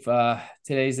 Dave,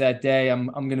 today's that day. I'm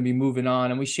going to be moving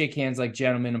on. And we shake hands like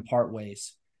gentlemen and part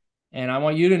ways. And I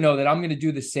want you to know that I'm going to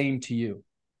do the same to you.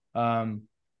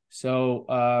 So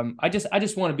I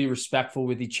just want to be respectful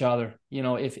with each other,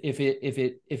 if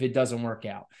it doesn't work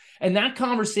out. And that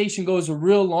conversation goes a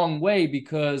real long way,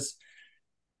 because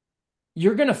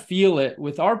you're going to feel it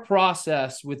with our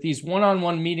process, with these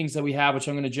one-on-one meetings that we have, which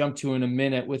I'm going to jump to in a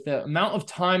minute, with the amount of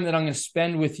time that I'm going to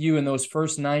spend with you in those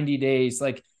first 90 days.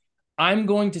 Like, I'm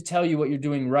going to tell you what you're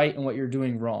doing right and what you're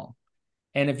doing wrong.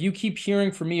 And if you keep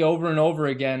hearing from me over and over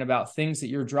again about things that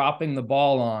you're dropping the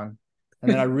ball on, and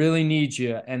that I really need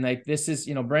you, and like, this is,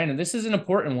 Brandon, this is an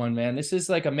important one, man. This is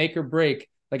like a make or break.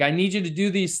 Like, I need you to do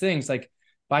these things. Like,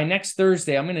 by next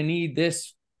Thursday, I'm going to need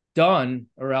this done,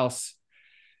 or else,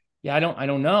 I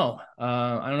don't know.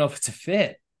 I don't know if it's a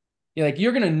fit.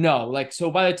 You're going to know. Like, so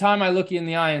by the time I look you in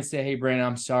the eye and say, hey, Brandon,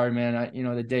 I'm sorry, man.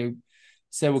 The day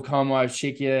said we'll come, I'll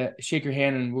shake your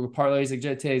hand and we'll part ways. Like,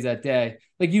 today's that day.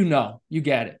 Like, you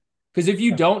get it. Because if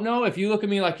you don't know, if you look at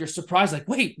me like you're surprised, like,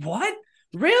 wait, what?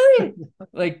 Really?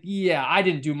 I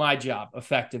didn't do my job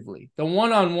effectively. The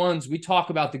one-on-ones, we talk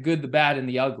about the good, the bad, and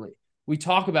the ugly. We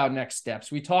talk about next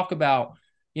steps. We talk about,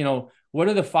 what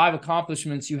are the 5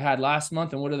 accomplishments you had last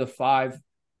month, and what are the five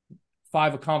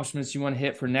accomplishments you want to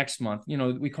hit for next month?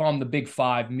 We call them the big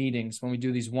 5 meetings when we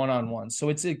do these one-on-ones. So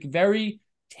it's a very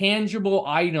tangible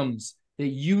items that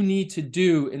you need to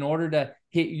do in order to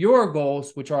hit your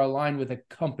goals, which are aligned with the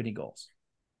company goals.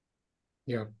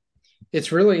 Yeah.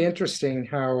 It's really interesting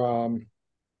how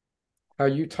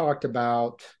you talked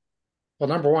about, well,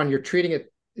 number one, you're treating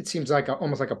it seems like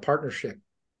almost like a partnership.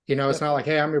 It's not like,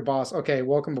 hey, I'm your boss. Okay,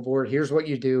 welcome aboard. Here's what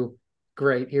you do.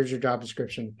 Great. Here's your job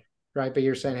description. Right. But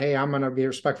you're saying, hey, I'm going to be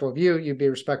respectful of you. You be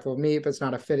respectful of me. If it's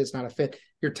not a fit, it's not a fit.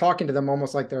 You're talking to them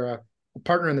almost like they're a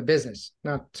partner in the business,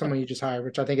 not someone you just hired,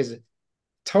 which I think is a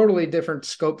totally different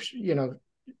scope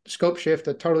shift,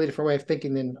 a totally different way of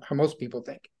thinking than how most people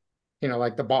think.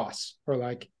 Like the boss, or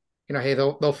like, hey,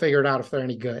 they'll figure it out if they're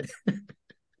any good,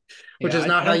 which is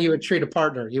not how you would treat a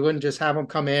partner. You wouldn't just have him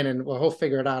come in and, well, he'll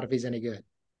figure it out if he's any good.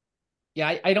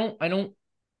 Yeah. I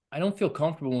don't feel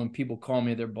comfortable when people call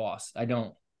me their boss. I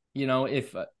don't,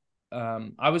 if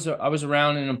I was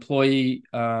around an employee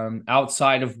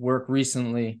outside of work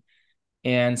recently,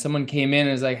 and someone came in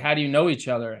and was like, how do you know each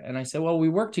other? And I said, well, we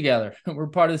work together. We're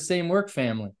part of the same work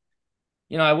family.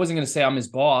 I wasn't going to say I'm his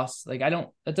boss. Like,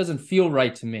 that doesn't feel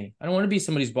right to me. I don't want to be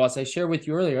somebody's boss. I shared with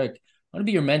you earlier, like, I want to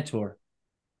be your mentor.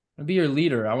 I want to be your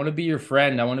leader. I want to be your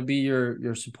friend. I want to be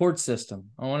your support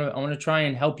system. I want to try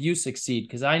and help you succeed,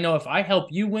 because I know if I help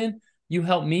you win, you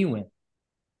help me win.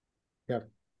 Yeah.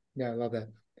 Yeah. I love that.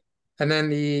 And then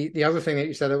the other thing that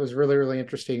you said that was really, really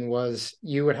interesting was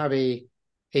you would have a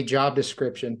job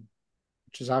description,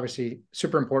 which is obviously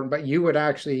super important, but you would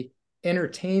actually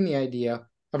entertain the idea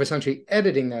of essentially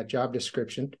editing that job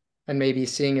description and maybe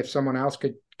seeing if someone else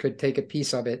could take a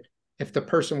piece of it, if the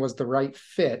person was the right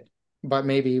fit, but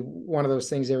maybe one of those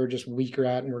things they were just weaker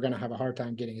at and we're going to have a hard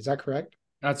time getting. Is that correct?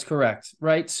 That's correct.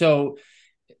 Right. So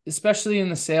especially in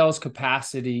the sales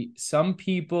capacity, some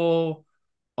people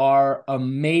are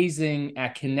amazing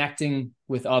at connecting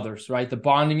with others, right? The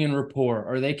bonding and rapport,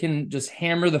 or they can just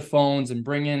hammer the phones and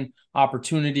bring in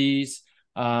opportunities.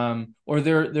 Or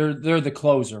they're the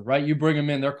closer, right? You bring them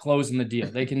in, they're closing the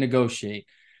deal. They can negotiate.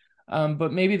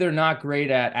 But maybe they're not great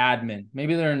at admin.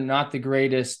 Maybe they're not the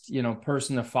greatest,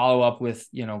 person to follow up with,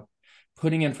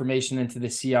 putting information into the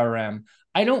CRM.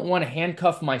 I don't want to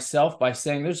handcuff myself by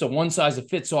saying there's a one size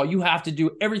fits all. You have to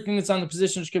do everything that's on the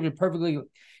position description perfectly.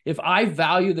 If I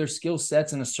value their skill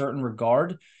sets in a certain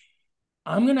regard,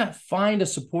 I'm going to find a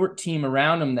support team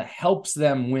around them that helps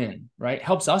them win, right?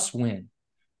 Helps us win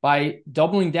by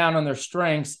doubling down on their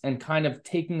strengths and kind of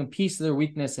taking a piece of their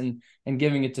weakness and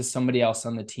giving it to somebody else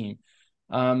on the team.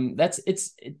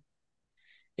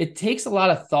 It takes a lot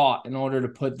of thought in order to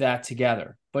put that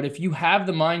together. But if you have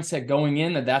the mindset going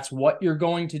in that that's what you're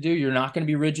going to do, you're not going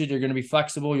to be rigid, you're going to be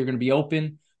flexible, you're going to be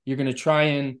open. You're going to try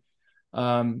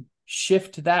and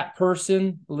shift that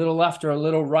person a little left or a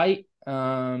little right.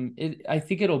 I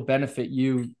think it'll benefit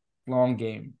you long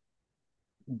game.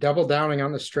 Double downing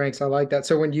on the strengths. I like that.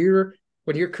 So when you're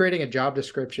creating a job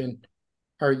description,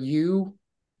 are you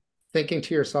thinking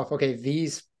to yourself, okay,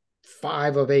 these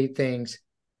 5 of 8 things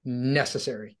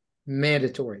necessary,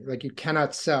 mandatory, like you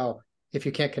cannot sell if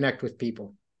you can't connect with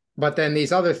people. But then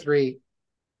these other 3,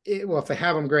 well, if they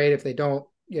have them, great. If they don't,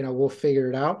 we'll figure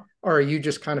it out. Or are you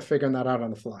just kind of figuring that out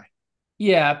on the fly?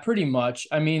 Yeah, pretty much.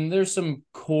 I mean, there's some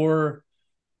core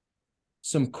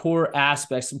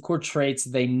aspects, some core traits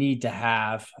they need to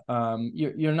have.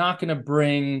 You're not going to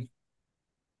bring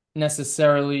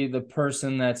necessarily the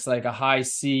person that's like a high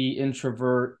C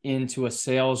introvert into a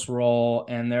sales role,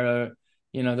 and they're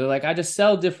like, I just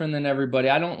sell different than everybody.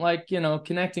 I don't like,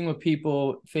 connecting with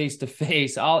people face to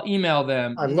face. I'll email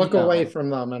them. I look away from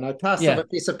them and I pass them a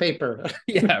piece of paper.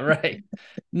 Yeah, right.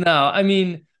 No, I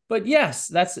mean, but yes,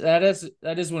 that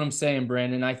is what I'm saying,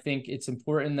 Brandon. I think it's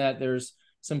important that there's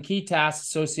some key tasks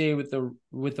associated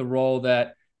with the role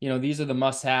that, these are the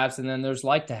must-haves, and then there's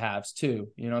like-to-haves too.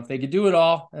 If they could do it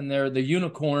all and they're the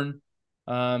unicorn,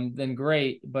 then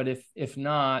great. But if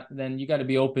not, then you got to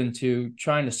be open to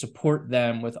trying to support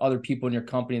them with other people in your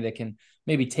company that can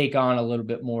maybe take on a little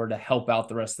bit more to help out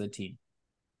the rest of the team.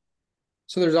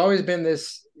 So there's always been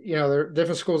this, there are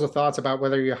different schools of thoughts about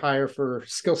whether you hire for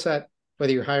skill set,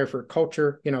 whether you hire for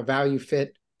culture, value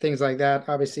fit, things like that.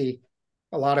 Obviously,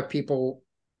 a lot of people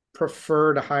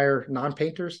prefer to hire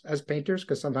non-painters as painters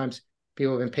because sometimes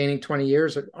people have been painting 20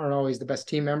 years aren't always the best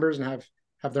team members and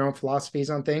have their own philosophies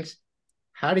on things.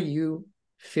 How do you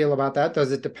feel about that?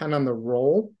 Does it depend on the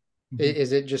role? Mm-hmm.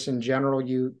 Is it just in general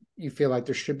you feel like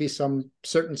there should be some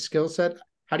certain skill set?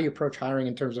 How do you approach hiring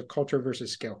in terms of culture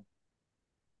versus skill?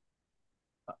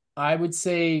 I would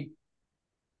say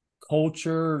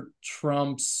culture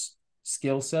trumps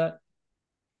skill set.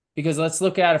 Because let's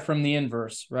look at it from the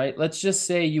inverse, right? Let's just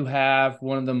say you have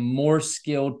one of the more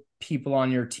skilled people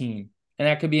on your team, and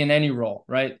that could be in any role,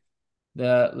 right?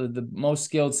 The most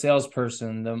skilled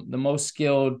salesperson, the most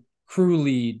skilled crew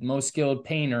lead, most skilled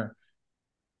painter,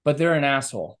 but they're an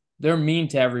asshole. They're mean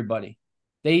to everybody.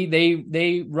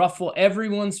 They ruffle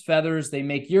everyone's feathers. They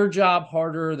make your job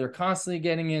harder. They're constantly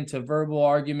getting into verbal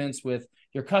arguments with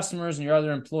your customers and your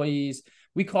other employees.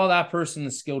 We call that person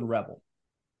the skilled rebel,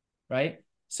 right?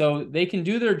 So they can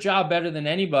do their job better than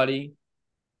anybody.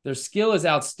 Their skill is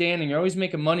outstanding. You're always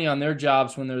making money on their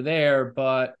jobs when they're there,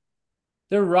 but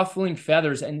they're ruffling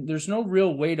feathers, and there's no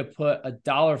real way to put a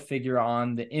dollar figure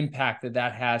on the impact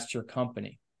that has to your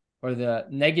company or the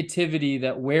negativity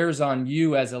that wears on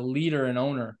you as a leader and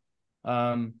owner.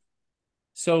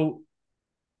 So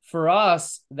for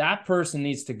us, that person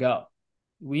needs to go.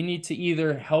 We need to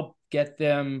either help get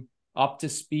them up to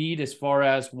speed as far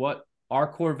as what our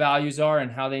core values are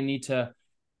and how they need to,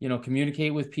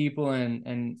 communicate with people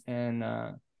and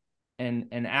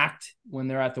act when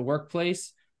they're at the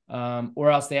workplace,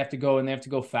 or else they have to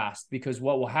go fast, because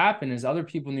what will happen is other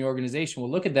people in the organization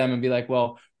will look at them and be like,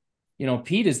 well,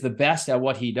 Pete is the best at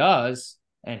what he does,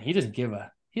 and he doesn't give a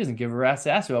rat's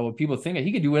ass about what people think.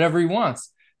 He can do whatever he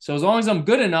wants. So as long as I'm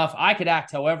good enough, I could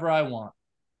act however I want,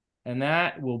 and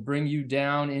that will bring you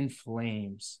down in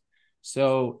flames.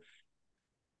 So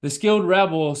the skilled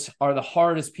rebels are the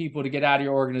hardest people to get out of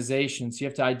your organization. So you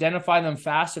have to identify them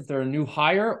fast if they're a new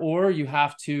hire, or you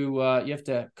have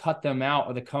to cut them out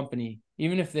of the company,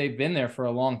 even if they've been there for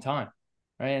a long time,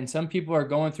 right? And some people are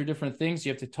going through different things.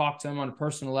 You have to talk to them on a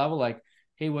personal level, like,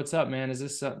 hey, what's up, man? Is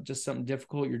this just something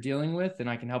difficult you're dealing with? And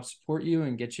I can help support you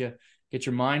and get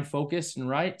your mind focused and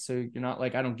right, so you're not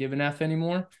like, I don't give an F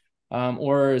anymore.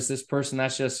 Or is this person,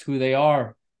 that's just who they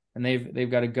are, and they've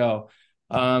got to go.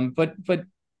 But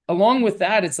along with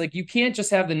that, it's like, you can't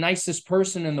just have the nicest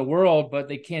person in the world, but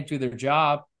they can't do their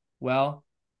job well,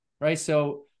 right?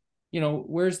 So,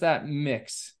 where's that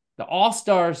mix? The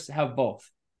all-stars have both.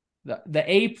 The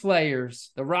A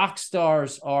players, the rock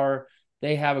stars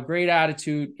they have a great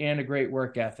attitude and a great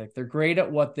work ethic. They're great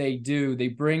at what they do. They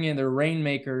bring in their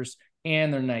rainmakers,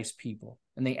 and they're nice people,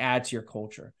 and they add to your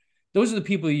culture. Those are the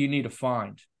people you need to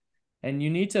find. And you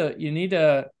need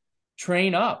to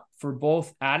train up for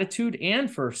both attitude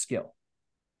and for skill.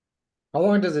 How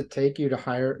long does it take you to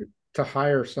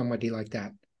hire somebody like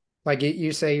that? Like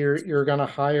you say you're going to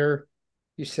hire,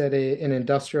 you said an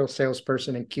industrial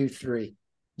salesperson in Q3.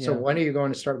 Yeah. So when are you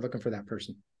going to start looking for that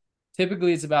person?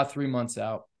 Typically it's about 3 months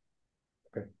out.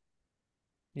 Okay.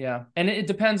 Yeah. And it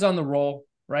depends on the role,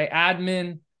 right?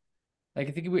 Admin, like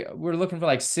I think we're looking for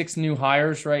like 6 new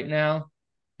hires right now.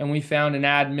 And we found an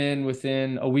admin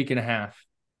within a week and a half.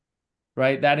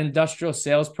 right? That industrial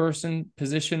salesperson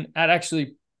position at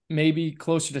actually maybe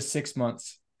closer to 6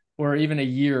 months or even a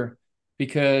year,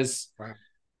 because Wow.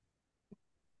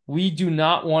 we do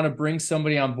not want to bring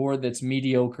somebody on board that's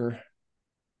mediocre,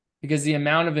 because the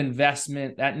amount of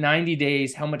investment, that 90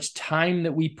 days, how much time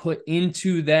that we put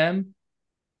into them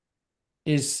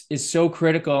is so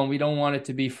critical, and we don't want it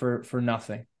to be for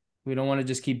nothing. We don't want to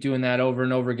just keep doing that over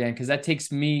and over again, because that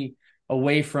takes me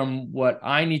away from what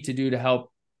I need to do to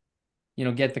help,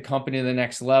 get the company to the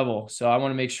next level. So I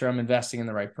want to make sure I'm investing in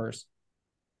the right person.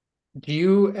 Do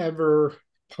you ever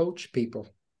poach people?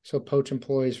 So poach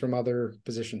employees from other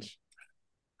positions?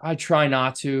 I try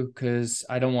not to, because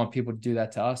I don't want people to do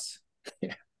that to us.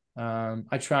 Yeah.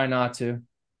 I try not to,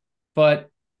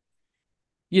 but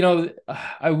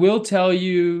I will tell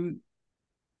you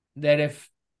that if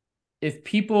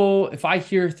I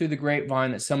hear through the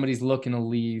grapevine that somebody's looking to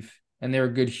leave and they're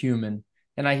a good human,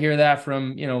 and I hear that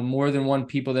from, more than one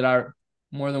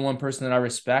person that I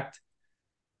respect,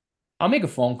 I'll make a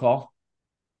phone call.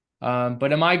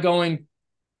 But am I going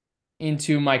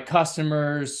into my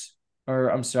customers,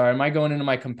 or am I going into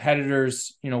my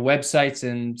competitors, websites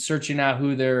and searching out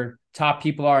who their top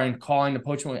people are and calling the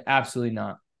poach? Absolutely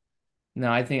not.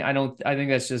 No, I think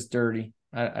that's just dirty.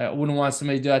 I wouldn't want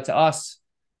somebody to do that to us.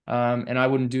 And I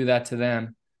wouldn't do that to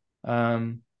them.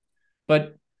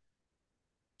 But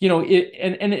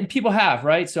and people have,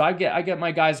 right? So I get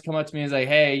my guys come up to me and say,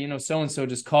 hey, so-and-so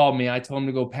just called me. I told him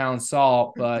to go pound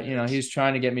salt, but he's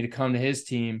trying to get me to come to his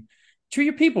team. Treat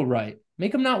your people right.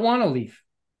 Make them not want to leave.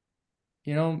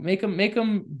 Make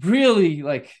them really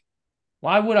like,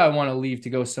 why would I want to leave to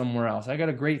go somewhere else? I got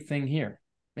a great thing here.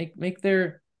 Make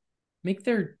their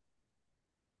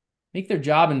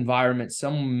job environment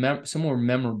somewhere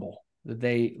memorable that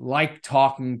they like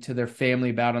talking to their family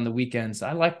about on the weekends.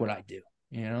 I like what I do,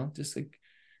 just like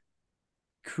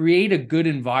create a good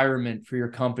environment for your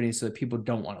company so that people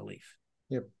don't want to leave.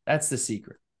 Yep. That's the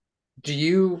secret. Do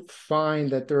you find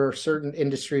that there are certain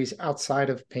industries outside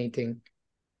of painting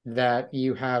that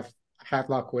you have had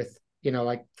luck with?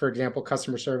 Like, for example,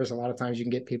 customer service. A lot of times you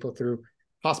can get people through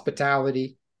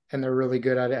hospitality and they're really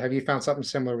good at it. Have you found something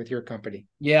similar with your company?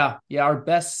 Yeah. Our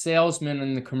best salesman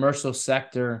in the commercial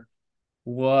sector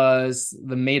was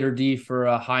the maitre d' for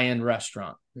a high-end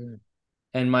restaurant. Mm.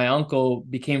 And my uncle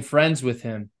became friends with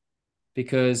him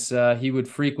because he would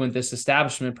frequent this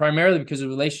establishment primarily because of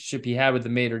the relationship he had with the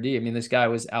maitre d'. I mean, this guy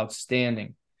was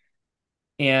outstanding.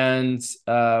 And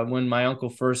when my uncle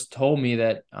first told me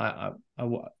that,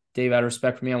 Dave, out of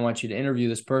respect for me, I want you to interview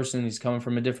this person. He's coming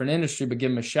from a different industry, but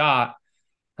give him a shot.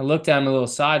 I looked at him a little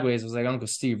sideways. I was like, Uncle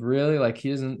Steve, really? Like,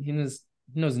 he knows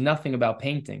nothing about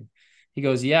painting. He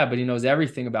goes, yeah, but he knows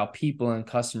everything about people and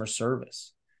customer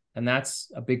service. And that's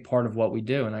a big part of what we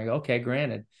do. And I go, okay,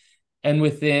 granted. And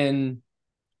within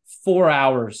 4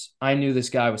 hours, I knew this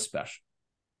guy was special.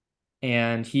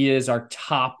 And he is our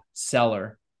top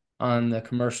seller on the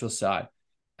commercial side.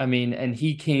 I mean, and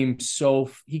he came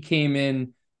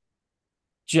in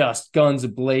just guns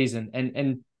a-blazing.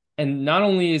 And not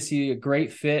only is he a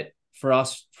great fit for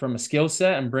us from a skill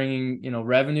set and bringing,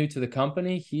 revenue to the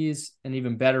company, he's an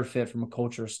even better fit from a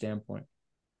culture standpoint.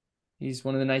 He's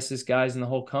one of the nicest guys in the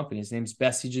whole company. His name's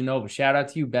Bessie Genova. Shout out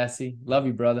to you, Bessie. Love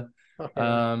you, brother.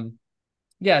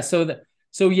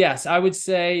 So yes, I would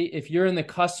say if you're in the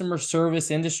customer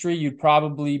service industry, you'd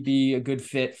probably be a good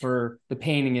fit for the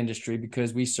painting industry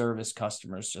because we service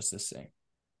customers just the same.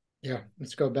 Yeah,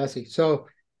 let's go, Bessie. So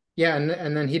yeah,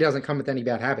 and then he doesn't come with any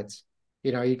bad habits.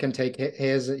 You can take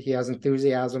he has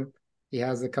enthusiasm, he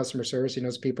has the customer service, he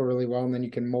knows people really well, and then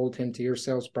you can mold him to your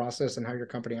sales process and how your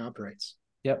company operates.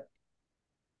 Yep.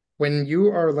 When you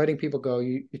are letting people go,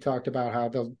 you talked about how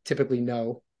they'll typically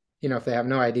know, if they have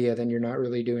no idea, then you're not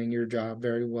really doing your job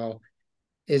very well.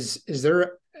 Is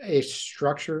there a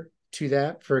structure to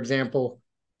that? For example,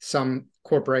 some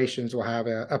corporations will have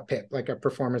a PIP, like a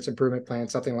performance improvement plan,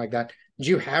 something like that. Do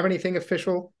you have anything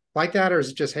official like that? Or is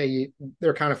it just, hey,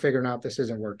 they're kind of figuring out this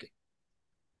isn't working?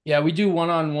 Yeah, we do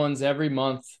one-on-ones every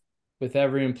month with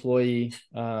every employee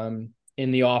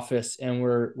in the office. And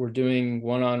we're doing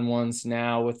one-on-ones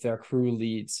now with our crew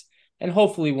leads. And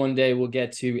hopefully one day we'll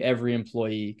get to every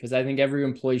employee, because I think every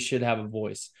employee should have a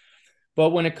voice. But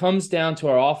when it comes down to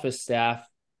our office staff,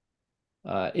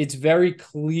 it's very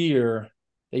clear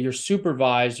that your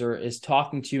supervisor is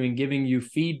talking to you and giving you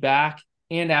feedback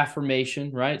and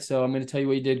affirmation, right? So I'm going to tell you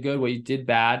what you did good, what you did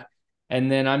bad.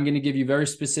 And then I'm going to give you very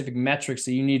specific metrics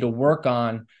that you need to work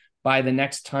on by the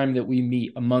next time that we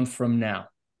meet a month from now.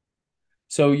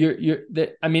 So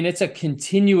it's a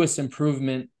continuous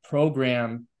improvement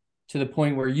program to the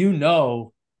point where you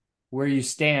know where you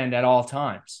stand at all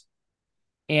times.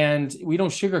 and we don't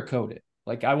sugarcoat it.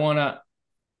 Like I want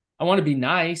to be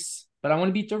nice, but I want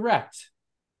to be direct.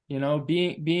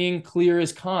 Being clear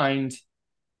is kind,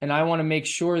 and I want to make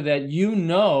sure that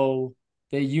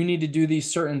that you need to do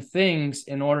these certain things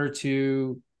in order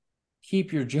to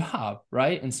keep your job,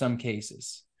 right? In some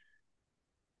cases.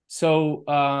 So,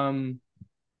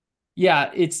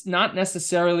 yeah, it's not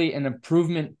necessarily an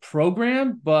improvement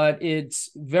program, but it's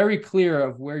very clear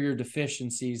of where your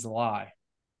deficiencies lie.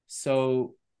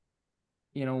 So,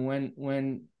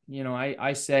 when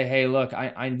I say, hey, look,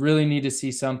 I really need to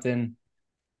see something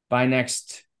by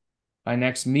next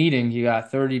meeting, you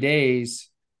got 30 days,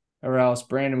 or else,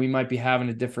 Brandon, we might be having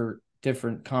a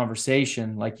different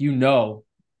conversation. Like,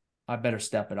 I better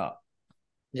step it up.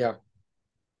 Yeah.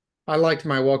 I liked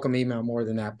my welcome email more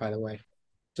than that, by the way,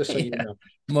 just so you know.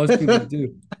 Most people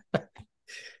do.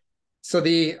 So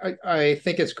I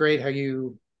think it's great how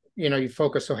you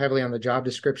focus so heavily on the job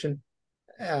description,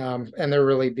 and they're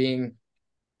really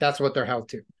that's what they're held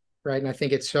to, right? And I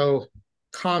think it's so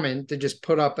common to just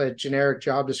put up a generic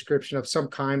job description of some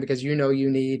kind because you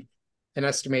need an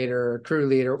estimator or a crew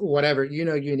leader, whatever, you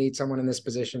need someone in this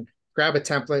position. Grab a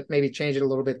template, maybe change it a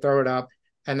little bit, throw it up,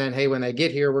 and then, hey, when they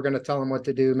get here, we're going to tell them what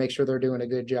to do, make sure they're doing a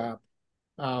good job.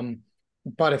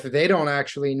 But if they don't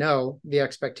actually know the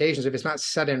expectations, if it's not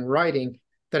set in writing,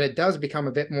 then it does become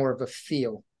a bit more of a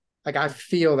feel. Like, I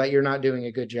feel that you're not doing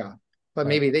a good job, but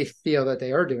maybe they feel that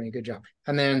they are doing a good job.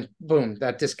 And then boom,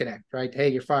 that disconnect, right? Hey,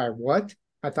 you're fired. What?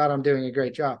 I thought I'm doing a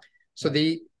great job. So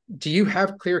do you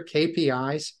have clear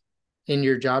KPIs in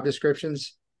your job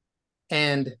descriptions?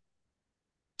 And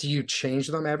do you change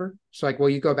them ever? So like, will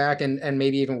you go back and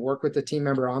maybe even work with the team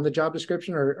member on the job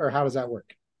description, or how does that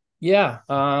work? Yeah.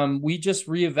 We just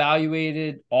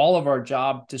reevaluated all of our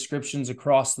job descriptions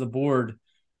across the board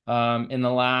in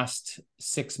the last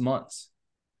 6 months.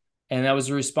 And that was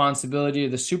the responsibility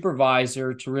of the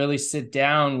supervisor to really sit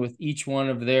down with each one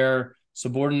of their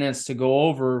subordinates to go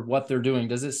over what they're doing.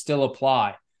 Does it still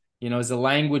apply? Does the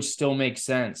language still make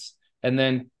sense? And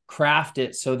then craft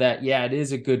it so that, yeah, it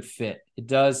is a good fit. It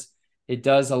does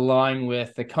align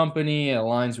with the company, it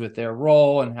aligns with their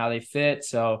role and how they fit.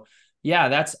 So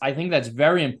yeah, I think that's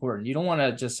very important. You don't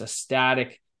want just a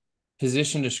static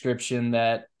position description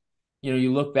that,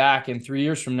 you look back and 3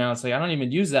 years from now, it's like, I don't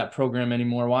even use that program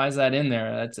anymore. Why is that in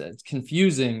there? It's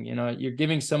confusing. You're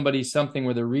giving somebody something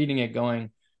where they're reading it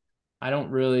going, I don't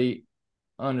really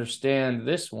understand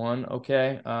this one.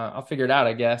 Okay. I'll figure it out,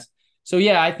 I guess. So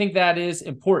yeah, I think that is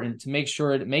important to make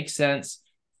sure it makes sense.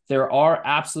 There are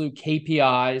absolute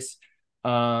KPIs.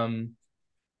 The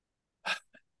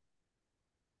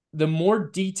more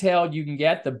detailed you can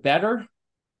get, the better.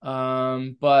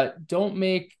 But don't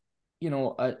make,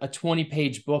 a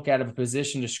 20-page book out of a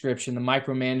position description that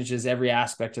micromanages every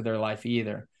aspect of their life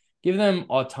either. Give them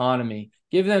autonomy,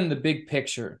 give them the big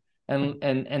picture,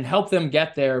 and help them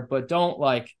get there. But don't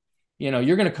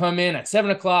you're going to come in at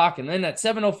 7:00 and then at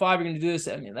 7:05, you're going to do this.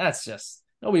 I mean, that's just,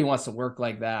 nobody wants to work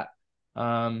like that.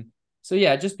 So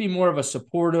yeah, just be more of a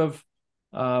supportive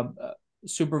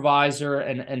supervisor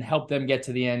and help them get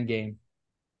to the end game.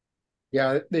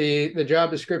 Yeah, the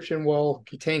job description will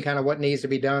contain kind of what needs to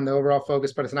be done, the overall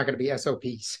focus, but it's not going to be SOPs.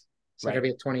 It's not going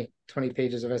to be 20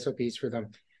 pages of SOPs for them.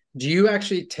 Do you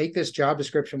actually take this job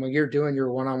description when you're doing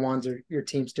your one-on-ones or your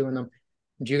team's doing them?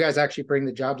 Do you guys actually bring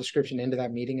the job description into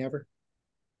that meeting ever?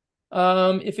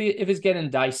 If it's getting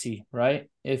dicey, right?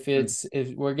 If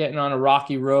we're getting on a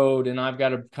rocky road and I've got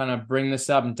to kind of bring this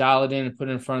up and dial it in and put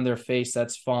it in front of their face,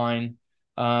 that's fine.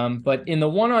 But in the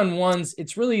one-on-ones,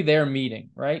 it's really their meeting,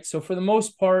 right? So for the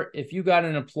most part, if you got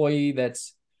an employee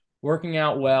that's working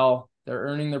out well, they're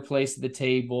earning their place at the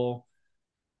table,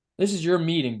 this is your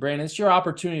meeting, Brandon. It's your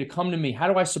opportunity to come to me.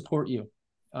 How do I support you?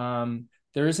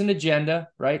 There is an agenda,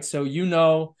 right? So,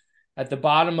 at the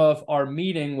bottom of our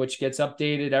meeting, which gets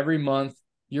updated every month,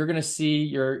 you're going to see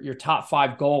your top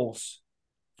 5 goals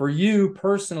for you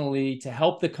personally to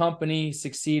help the company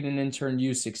succeed and in turn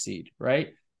you succeed,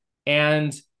 right?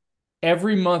 And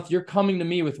every month you're coming to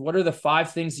me with what are the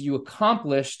 5 things that you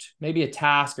accomplished, maybe a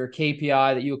task or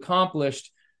KPI that you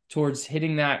accomplished towards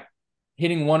hitting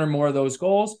one or more of those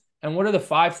goals. And what are the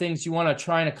 5 things you want to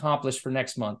try and accomplish for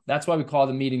next month? That's why we call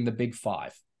the meeting the Big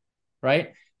 5,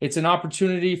 right? It's an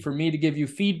opportunity for me to give you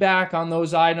feedback on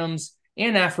those items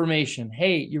and affirmation.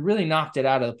 Hey, you really knocked it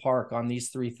out of the park on these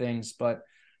 3 things, but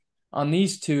on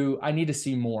these 2, I need to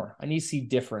see more. I need to see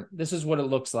different. This is what it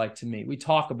looks like to me. We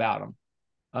talk about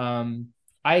them.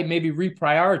 I maybe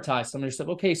reprioritize some of your stuff.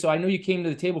 Okay, so I know you came to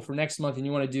the table for next month and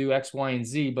you want to do X, Y, and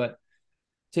Z, but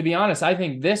to be honest, I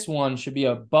think this one should be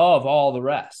above all the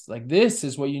rest. Like, this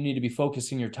is what you need to be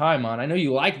focusing your time on. I know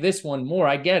you like this one more.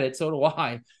 I get it. So do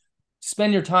I.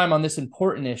 Spend your time on this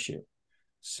important issue.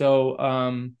 So,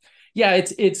 yeah,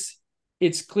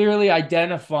 it's clearly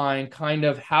identifying kind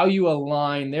of how you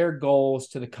align their goals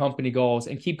to the company goals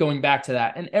and keep going back to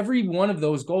that. And every one of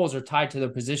those goals are tied to the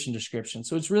position description.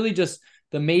 So it's really just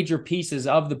the major pieces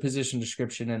of the position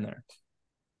description in there.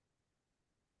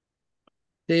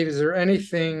 Dave, is there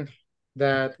anything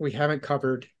that we haven't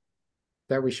covered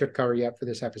that we should cover yet for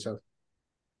this episode?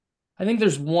 I think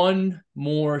there's one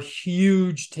more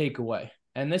huge takeaway,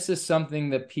 and this is something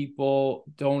that people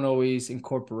don't always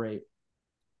incorporate.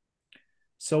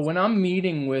 So when I'm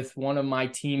meeting with one of my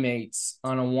teammates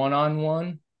on a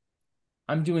one-on-one,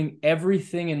 I'm doing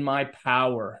everything in my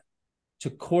power to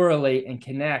correlate and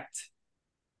connect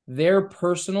their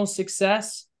personal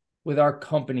success with our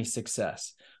company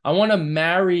success. I want to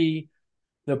marry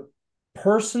the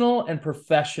personal and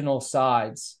professional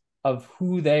sides of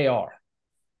who they are.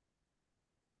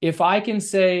 If I can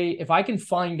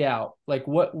find out like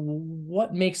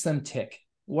what makes them tick,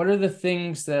 what are the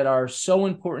things that are so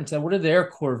important to them, what are their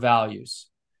core values?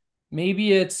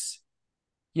 Maybe it's,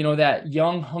 that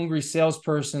young, hungry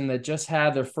salesperson that just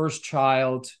had their first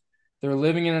child. They're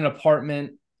living in an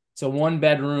apartment. It's a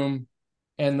 1-bedroom,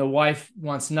 and the wife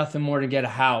wants nothing more to get a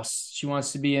house. She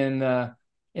wants to be in the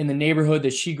neighborhood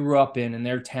that she grew up in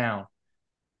their town.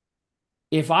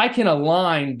 If I can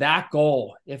align that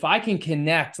goal, if I can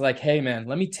connect, like, hey man,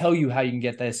 let me tell you how you can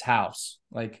get this house.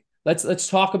 Like, let's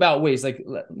talk about ways. Like,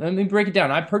 let me break it down.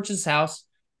 I purchased this house.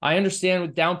 I understand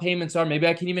what down payments are. Maybe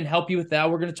I can even help you with that.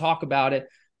 We're going to talk about it.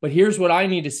 But here's what I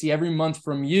need to see every month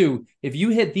from you. If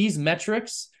you hit these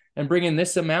metrics and bring in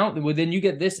this amount, well, then you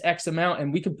get this X amount,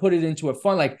 and we can put it into a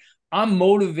fund. Like, I'm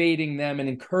motivating them and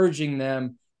encouraging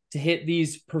them to hit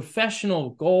these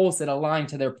professional goals that align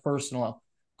to their personal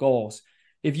goals.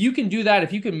 If you can do that,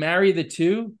 if you can marry the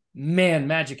two, man,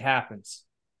 magic happens.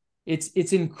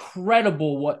 It's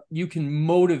incredible what you can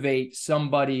motivate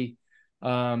somebody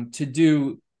to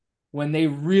do when they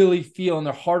really feel in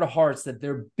their heart of hearts that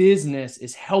their business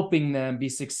is helping them be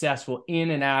successful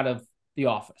in and out of the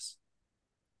office.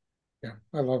 Yeah,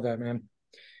 I love that, man.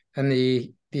 And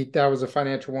that was a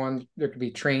financial one. There could be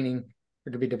training,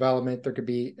 there could be development, there could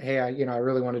be, hey, I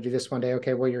really want to do this one day.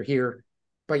 Okay, well, you're here,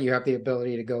 but you have the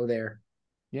ability to go there.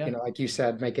 Yeah. Like you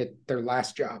said, make it their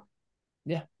last job.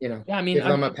 Yeah. Yeah. I mean, give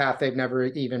them a path they've never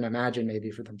even imagined maybe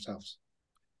for themselves.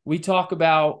 We talk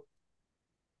about,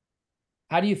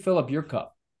 how do you fill up your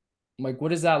cup? Like,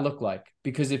 what does that look like?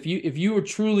 Because if you are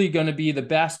truly going to be the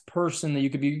best person that you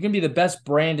could be, you're going to be the best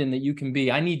Brandon that you can be.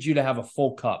 I need you to have a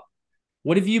full cup.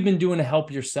 What have you been doing to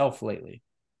help yourself lately?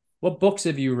 What books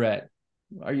have you read?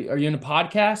 Are you in a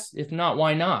podcast? If not,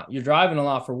 why not? You're driving a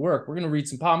lot for work. We're going to read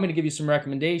some. I'm going to give you some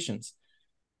recommendations.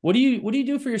 What do you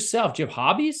do for yourself? Do you have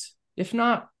hobbies? If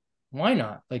not, why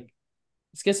not? Like,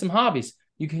 let's get some hobbies.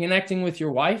 You connecting with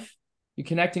your wife? You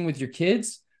connecting with your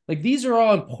kids? Like, these are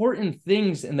all important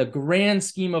things in the grand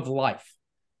scheme of life,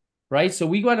 right? So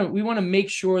we want to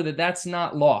make sure that that's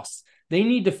not lost. They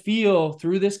need to feel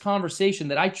through this conversation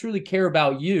that I truly care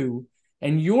about you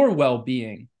and your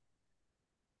well-being,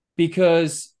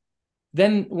 because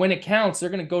then when it counts, they're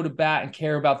going to go to bat and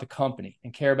care about the company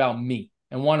and care about me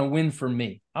and want to win for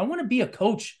me. I want to be a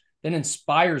coach that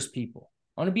inspires people.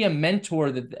 I want to be a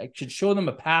mentor that should show them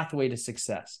a pathway to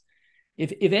success.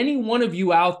 If any one of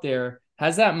you out there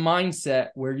has that mindset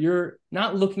where you're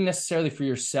not looking necessarily for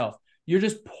yourself, you're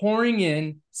just pouring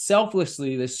in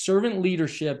selflessly this servant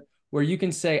leadership where you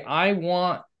can say, I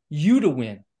want you to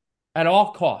win at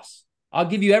all costs. I'll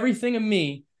give you everything of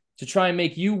me to try and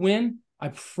make you win. I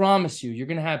promise you're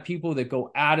going to have people that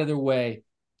go out of their way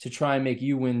to try and make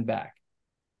you win back.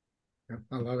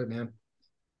 I love it, man.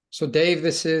 So Dave,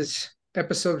 this is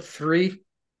episode 3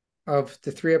 of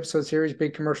the 3-episode series,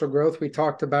 Big Commercial Growth. We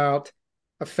talked about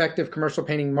effective commercial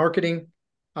painting marketing.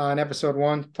 In episode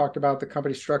 1, talked about the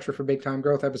company structure for big time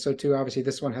growth. Episode 2, obviously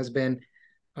this one has been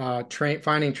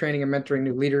finding, training, and mentoring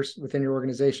new leaders within your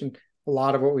organization. A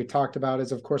lot of what we talked about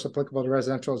is, of course, applicable to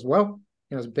residential as well,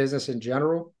 as business in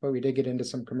general, but we did get into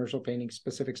some commercial painting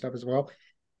specific stuff as well.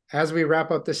 As we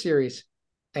wrap up the series,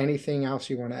 anything else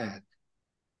you want to add?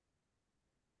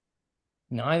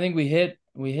 No, I think we hit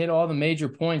all the major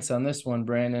points on this one,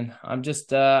 Brandon. I'm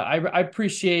just I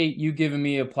appreciate you giving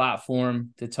me a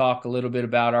platform to talk a little bit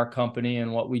about our company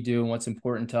and what we do and what's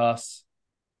important to us.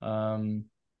 I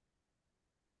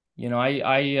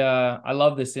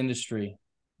love this industry.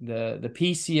 The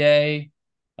PCA,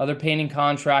 other painting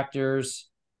contractors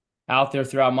out there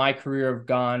throughout my career have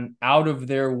gone out of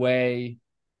their way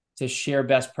to share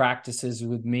best practices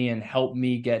with me and help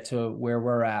me get to where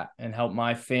we're at and help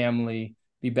my family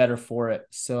be better for it.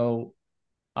 So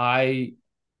I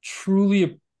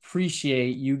truly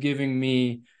appreciate you giving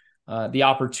me the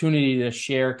opportunity to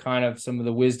share kind of some of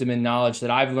the wisdom and knowledge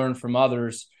that I've learned from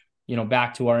others,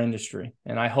 back to our industry.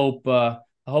 And I hope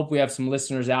we have some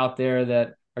listeners out there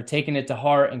that are taking it to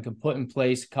heart and can put in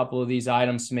place a couple of these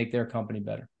items to make their company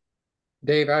better.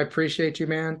 Dave, I appreciate you,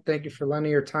 man. Thank you for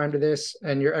lending your time to this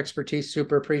and your expertise.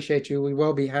 Super appreciate you. We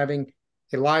will be having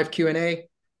a live Q&A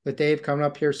with Dave coming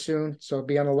up here soon. So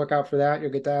be on the lookout for that. You'll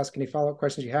get to ask any follow-up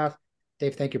questions you have.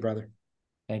 Dave, thank you, brother.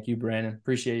 Thank you, Brandon.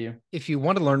 Appreciate you. If you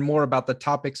want to learn more about the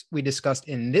topics we discussed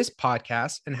in this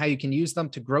podcast and how you can use them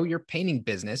to grow your painting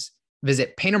business,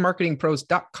 visit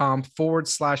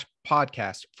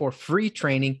paintermarketingpros.com/podcast for free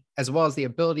training, as well as the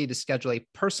ability to schedule a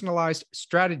personalized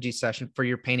strategy session for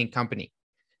your painting company.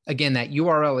 Again, that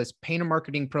URL is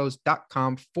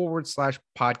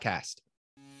paintermarketingpros.com/podcast.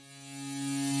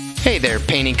 Hey there,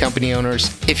 painting company owners.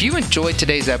 If you enjoyed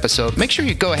today's episode, make sure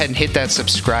you go ahead and hit that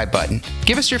subscribe button.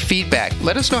 Give us your feedback.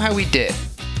 Let us know how we did.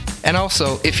 And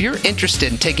also, if you're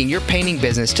interested in taking your painting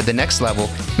business to the next level,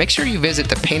 make sure you visit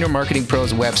the Painter Marketing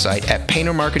Pros website at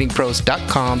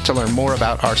paintermarketingpros.com to learn more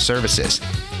about our services.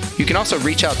 You can also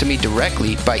reach out to me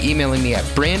directly by emailing me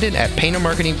at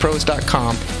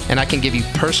brandon@paintermarketingpros.com, and I can give you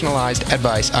personalized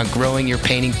advice on growing your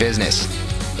painting business.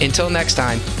 Until next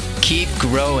time, keep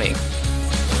growing.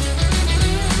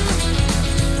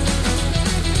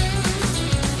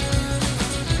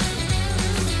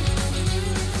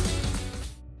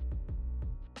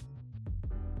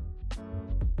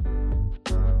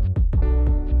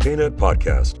 Paint Ed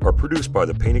podcasts are produced by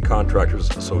the Painting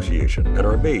Contractors Association and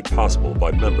are made possible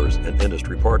by members and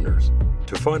industry partners.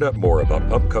 To find out more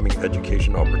about upcoming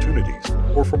education opportunities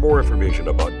or for more information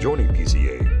about joining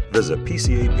PCA, visit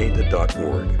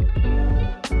pcapainted.org.